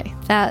 Okay.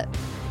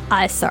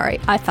 I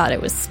thought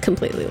it was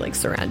completely, like,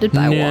 surrounded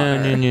by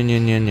water.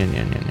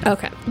 No.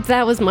 Okay.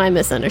 That was my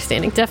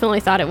misunderstanding. Definitely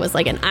thought it was,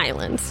 like, an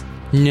island.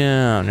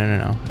 No.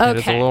 Okay. It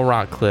is a little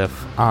rock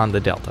cliff on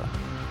the delta.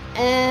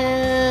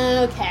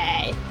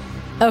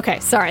 Okay,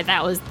 sorry,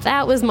 that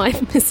was my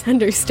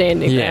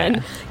misunderstanding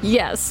then.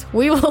 Yes,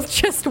 we will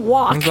just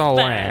walk. It's all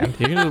then. land.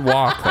 You can just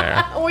walk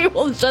there. We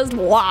will just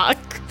walk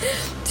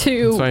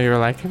to... So you're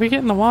like, if we get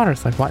in the water,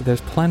 it's like, what?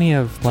 There's plenty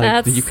of,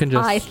 like, you can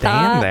just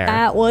stand there.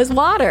 That was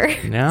water.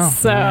 No.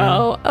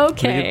 So,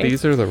 okay.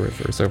 These are the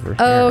rivers over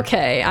here.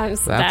 Okay,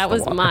 that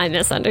was my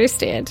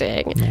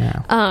misunderstanding.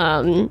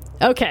 Yeah.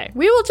 Okay,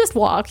 we will just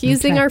walk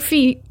using our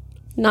feet,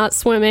 not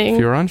swimming.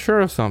 If you're unsure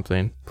of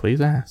something,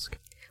 please ask.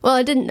 Well,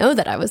 I didn't know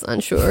that I was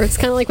unsure. It's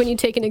kind of like when you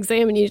take an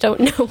exam and you don't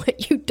know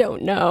what you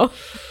don't know.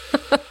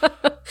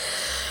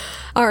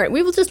 All right,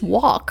 we will just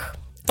walk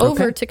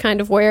over to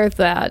kind of where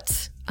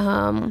that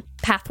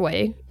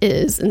pathway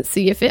is and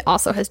see if it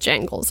also has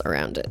jangles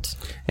around it.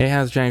 It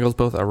has jangles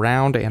both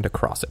around and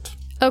across it.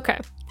 Okay.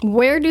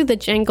 Where do the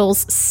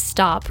jangles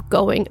stop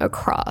going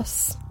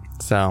across?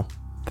 So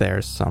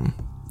there's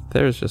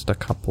just a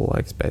couple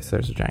like space.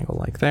 There's a jangle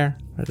like there.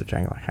 There's a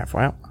jangle like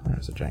halfway out.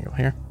 There's a jangle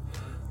here.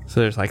 So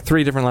there's like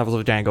 3 different levels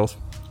of jangles.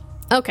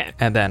 Okay.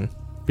 And then,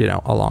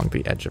 along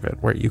the edge of it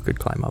where you could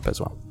climb up as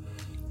well.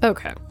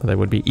 Okay. They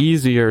would be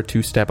easier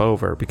to step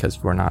over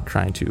because we're not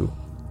trying to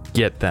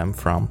get them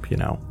from,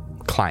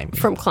 climbing.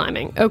 From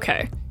climbing.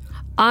 Okay.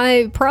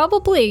 I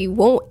probably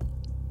won't...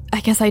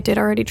 I guess I did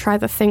already try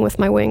the thing with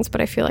my wings, but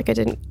I feel like I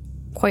didn't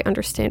quite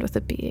understand with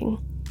it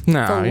being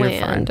no, the you're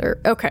land. fine.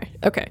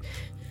 Okay.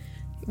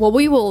 Well,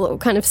 we will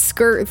kind of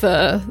skirt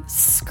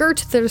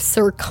the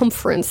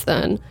circumference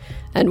then,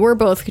 and we're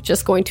both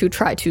just going to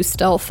try to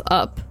stealth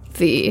up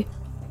the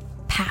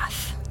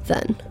path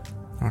then.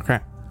 Okay.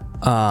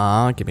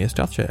 Give me a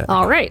stealth check.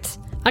 All right.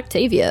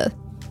 Octavia.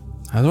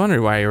 I was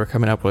wondering why you were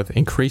coming up with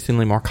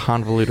increasingly more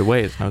convoluted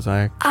ways. And I was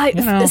like,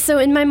 So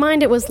in my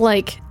mind, it was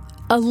like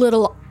a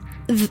little...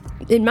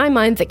 In my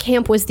mind, the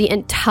camp was the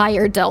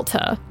entire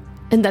delta,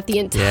 and that the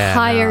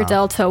entire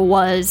delta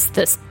was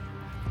this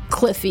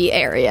cliffy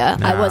area.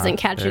 I wasn't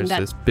catching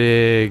that. This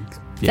big...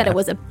 That it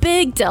was a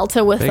big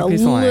delta with a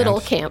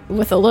little camp,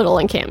 with a little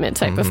encampment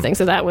type of thing.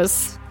 So that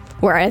was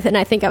where I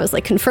think I was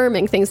like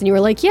confirming things, and you were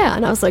like, yeah,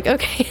 and I was like,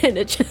 okay, and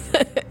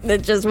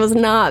it just was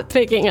not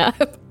picking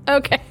up.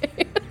 Okay.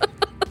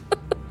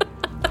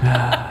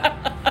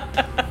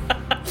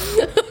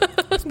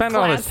 Spend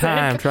all this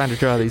time trying to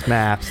draw these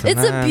maps. And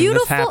it's a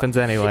beautiful. This happens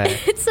anyway.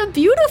 It's a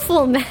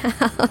beautiful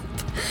map.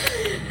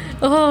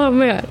 Oh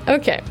man.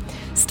 Okay.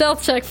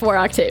 Stealth check for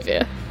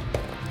Octavia.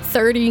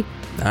 30.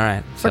 All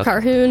right. For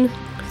Carhoon,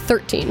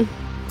 13.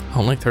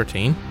 Only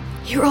 13?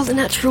 You rolled a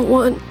natural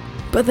 1,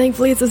 but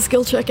thankfully it's a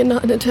skill check and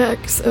not an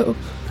attack, so...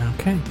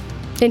 Okay.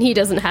 And he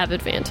doesn't have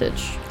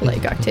advantage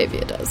like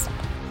Octavia does.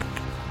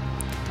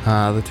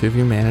 The two of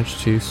you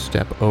managed to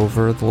step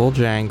over the little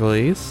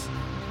janglies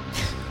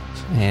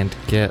and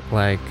get,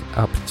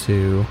 up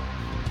to...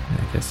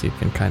 I guess you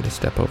can kind of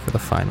step over the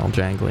final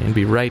jangly and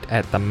be right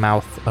at the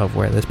mouth of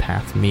where this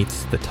path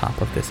meets the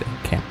top of this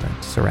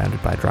encampment,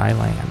 surrounded by dry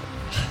land.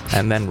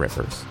 And then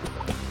rivers.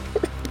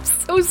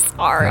 So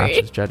sorry.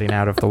 Not just jutting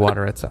out of the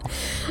water itself.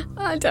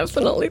 I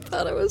definitely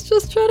thought I was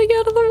just jutting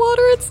out of the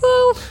water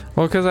itself.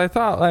 Well, because I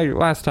thought,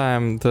 last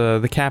time,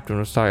 the captain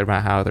was talking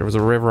about how there was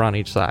a river on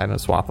each side and a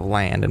swath of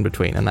land in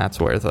between, and that's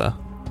where the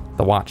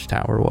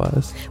watchtower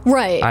was.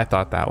 Right. I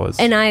thought that was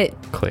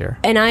clear.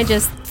 And I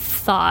just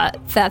thought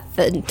that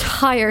the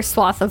entire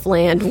swath of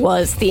land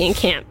was the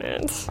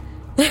encampment.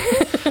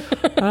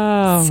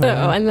 And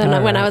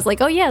then when I was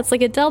like, oh yeah, it's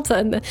like a delta,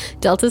 and the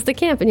delta's the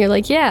camp, and you're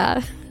like,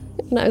 yeah.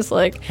 And I was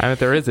like... I mean,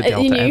 there is a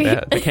delta,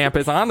 and the camp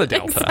is on the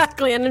delta.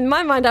 Exactly, and in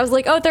my mind, I was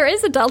like, oh, there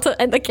is a delta,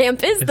 and the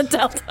camp is the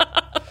delta.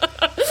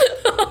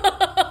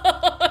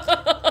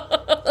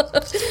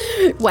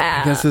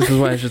 Wow. I guess this is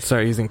why I should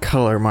start using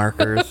color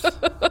markers.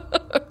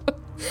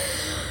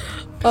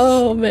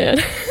 Oh, man.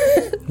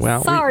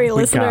 Well, sorry,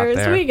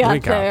 listeners. We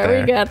got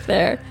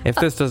there. If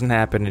this doesn't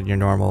happen in your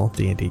normal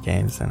D&D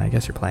games, then I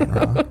guess you're playing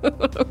wrong.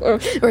 or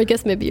I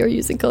guess maybe you're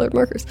using colored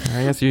markers.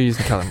 I guess you're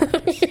using colored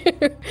markers.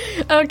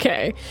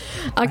 Okay.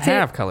 I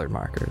have colored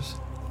markers.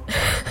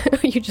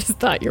 You just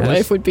thought your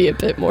wife would be a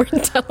bit more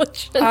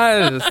intelligent.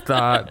 I just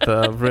thought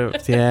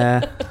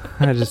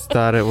I just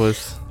thought it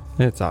was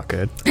It's all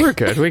good. We're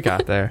good. We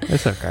got there.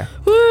 It's okay.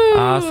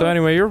 So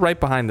anyway, you're right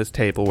behind this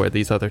table where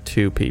these other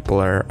two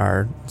people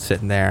are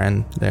sitting there,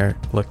 and they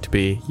look to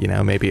be,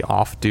 maybe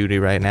off duty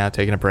right now,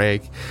 taking a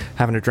break,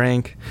 having a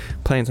drink,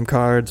 playing some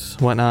cards,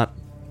 whatnot.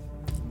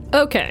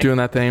 Okay. Doing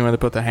that thing where they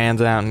put their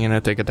hands out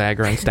and, take a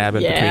dagger and stab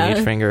it between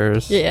each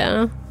fingers.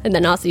 Yeah. And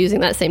then also using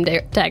that same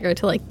dagger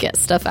to, get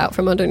stuff out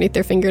from underneath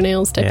their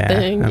fingernails type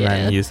thing. And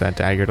then use that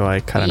dagger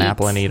to, cut an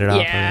apple and eat it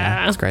off.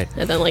 Yeah. That's great.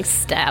 And then,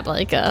 stab,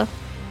 a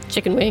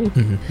chicken wing.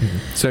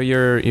 Mm-hmm. So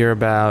you're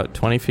about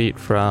 20 feet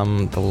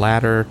from the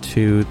ladder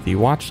to the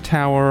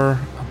watchtower,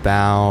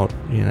 about,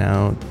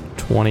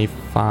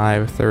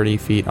 25, 30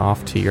 feet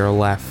off to your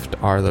left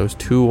are those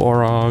two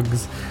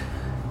Orogs.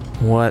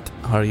 What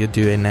are you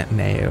doing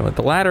now?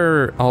 The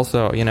ladder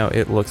also,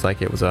 it looks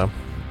like it was a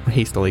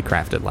hastily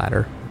crafted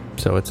ladder.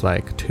 So it's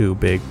two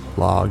big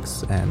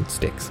logs and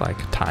sticks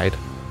tied.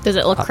 Does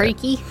it look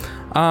creaky?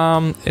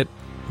 It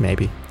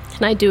maybe.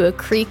 Can I do a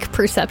creak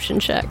perception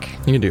check?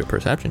 You can do a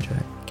perception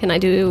check. Can I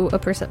do a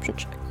perception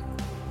check?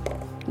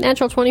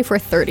 Natural 20 for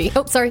 30.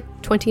 Oh, sorry,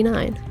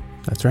 29.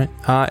 That's right.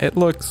 It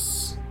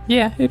looks,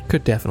 it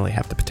could definitely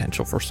have the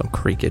potential for some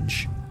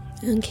creakage.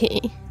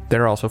 Okay.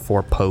 There are also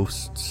 4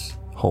 posts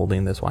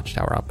holding this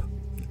watchtower up,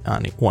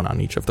 one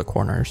on each of the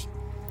corners.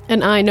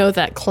 And I know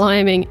that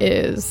climbing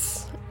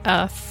is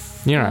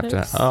you don't have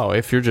to.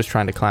 If you're just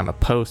trying to climb a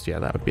post,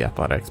 that would be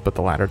athletics, but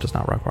the ladder does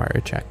not require a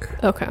check.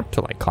 Okay.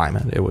 To climb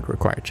it, it would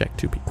require a check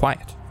to be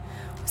quiet.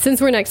 Since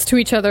we're next to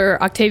each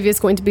other, Octavia's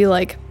going to be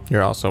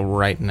You're also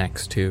right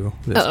next to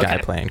this guy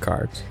playing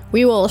cards.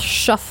 We will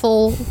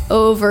shuffle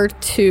over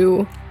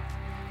to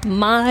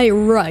my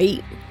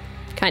right,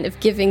 kind of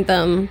giving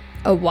them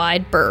a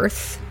wide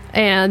berth.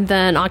 And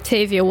then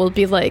Octavia will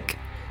be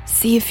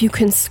see if you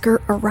can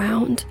skirt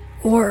around.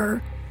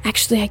 Or,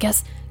 actually, I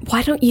guess,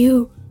 why don't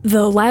you?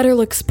 The ladder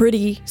looks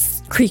pretty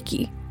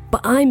creaky, but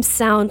I'm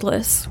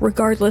soundless,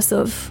 regardless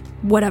of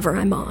whatever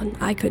I'm on.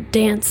 I could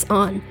dance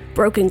on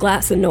broken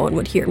glass and no one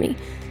would hear me.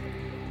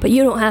 But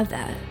you don't have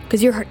that,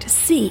 because you're hard to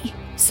see.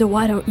 So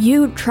why don't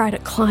you try to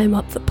climb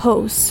up the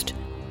post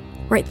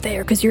right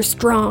there, because you're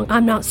strong,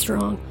 I'm not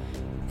strong.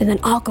 And then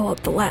I'll go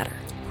up the ladder.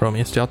 Roll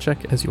me a stealth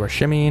check as you are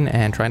shimmying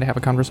and trying to have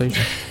a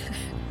conversation.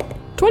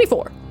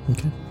 24.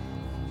 Okay.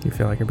 You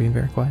feel like you're being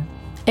very quiet?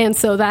 And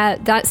so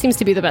that seems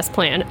to be the best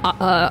plan.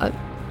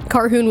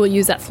 Carhoon will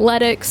use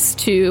athletics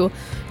to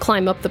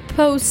climb up the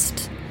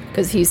post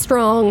because he's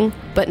strong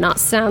but not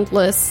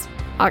soundless.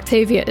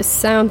 Octavia is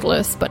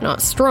soundless but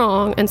not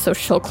strong, and so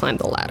she'll climb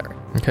the ladder.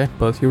 Okay,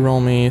 both you roll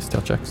me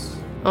stealth checks.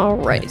 All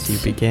right. As you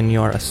begin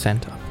your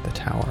ascent up the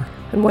tower.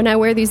 And when I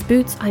wear these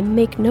boots, I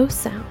make no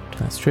sound.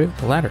 That's true.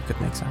 The ladder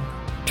could make sound.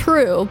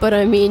 True, but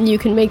I mean, you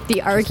can make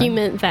the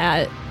argument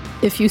that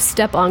if you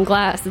step on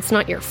glass, it's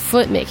not your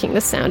foot making the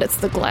sound, it's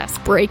the glass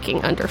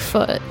breaking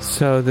underfoot.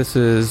 So this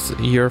is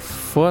your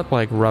foot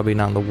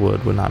rubbing on the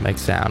wood would not make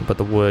sound, but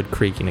the wood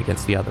creaking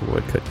against the other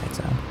wood could make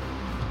sound.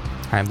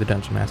 I am the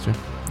dungeon master.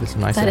 This is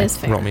my That is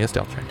fair. Roll me a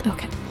stealth check.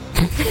 Okay.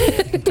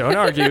 Don't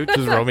argue,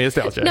 just roll me a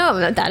stealth check. No,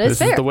 that is fair.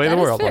 This is the way the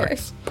world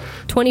works.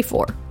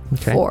 24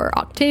 for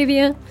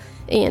Octavia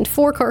and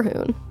for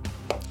Carhoon.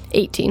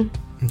 18.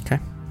 Okay.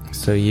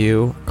 So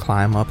you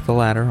climb up the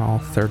ladder, all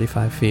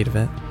 35 feet of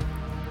it.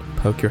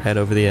 Poke your head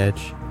over the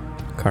edge.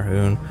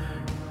 Carhoon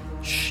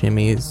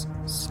shimmies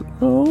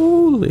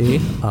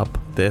slowly up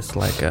this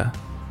like a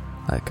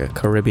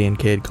Caribbean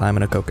kid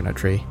climbing a coconut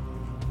tree.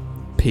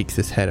 Peeks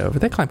his head over.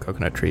 They climb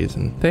coconut trees,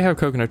 and they have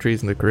coconut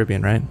trees in the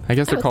Caribbean, right? I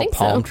guess they're called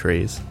palm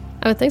trees.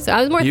 I would think so.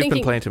 I was more thinking... You've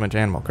been playing too much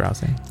Animal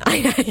Crossing. I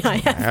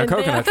have. A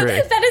coconut tree.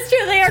 That is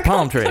true. They are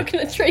palm called tree.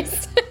 Coconut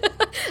trees.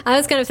 I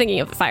was kind of thinking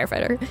of a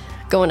firefighter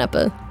going up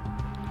a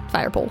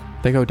fire pole.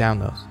 They go down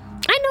those.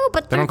 I know,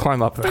 but they don't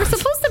climb up those. They're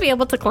supposed to be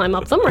able to climb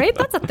up them, right?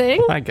 That's a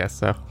thing. I guess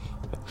so.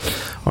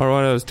 Or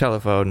one of those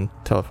telephone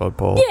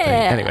pole things.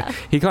 Anyway,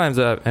 he climbs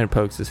up and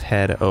pokes his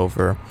head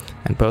over,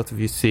 and both of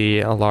you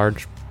see a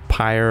large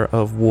pyre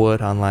of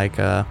wood on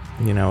a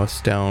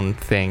stone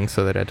thing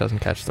so that it doesn't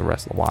catch the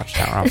rest of the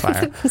watchtower on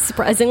fire.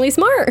 Surprisingly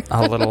smart.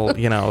 A little,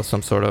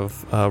 some sort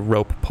of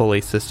rope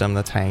pulley system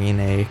that's hanging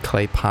a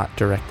clay pot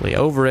directly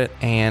over it,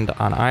 and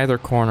on either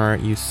corner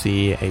you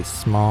see a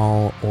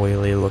small,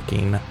 oily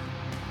looking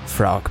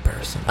frog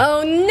person.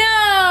 Oh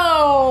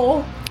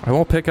no! I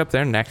won't pick up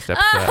their next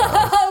episode.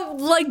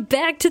 Oh,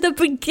 back to the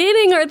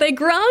beginning. Are they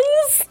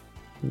grungs?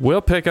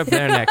 We'll pick up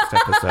their next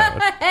episode.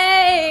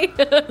 Hey!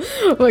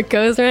 What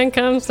goes around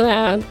comes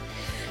around.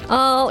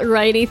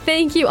 Alrighty,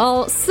 thank you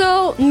all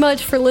so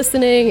much for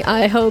listening.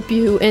 I hope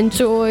you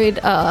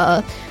enjoyed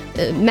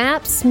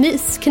Maps,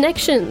 Myths,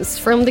 Connections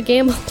from the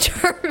Gamble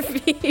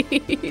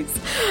Jarvies.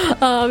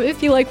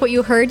 If you like what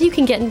you heard, you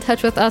can get in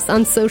touch with us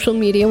on social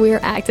media. We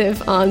are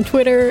active on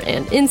Twitter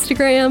and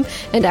Instagram,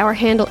 and our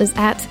handle is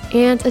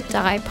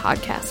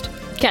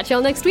 @AndADiePodcast. Catch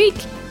y'all next week.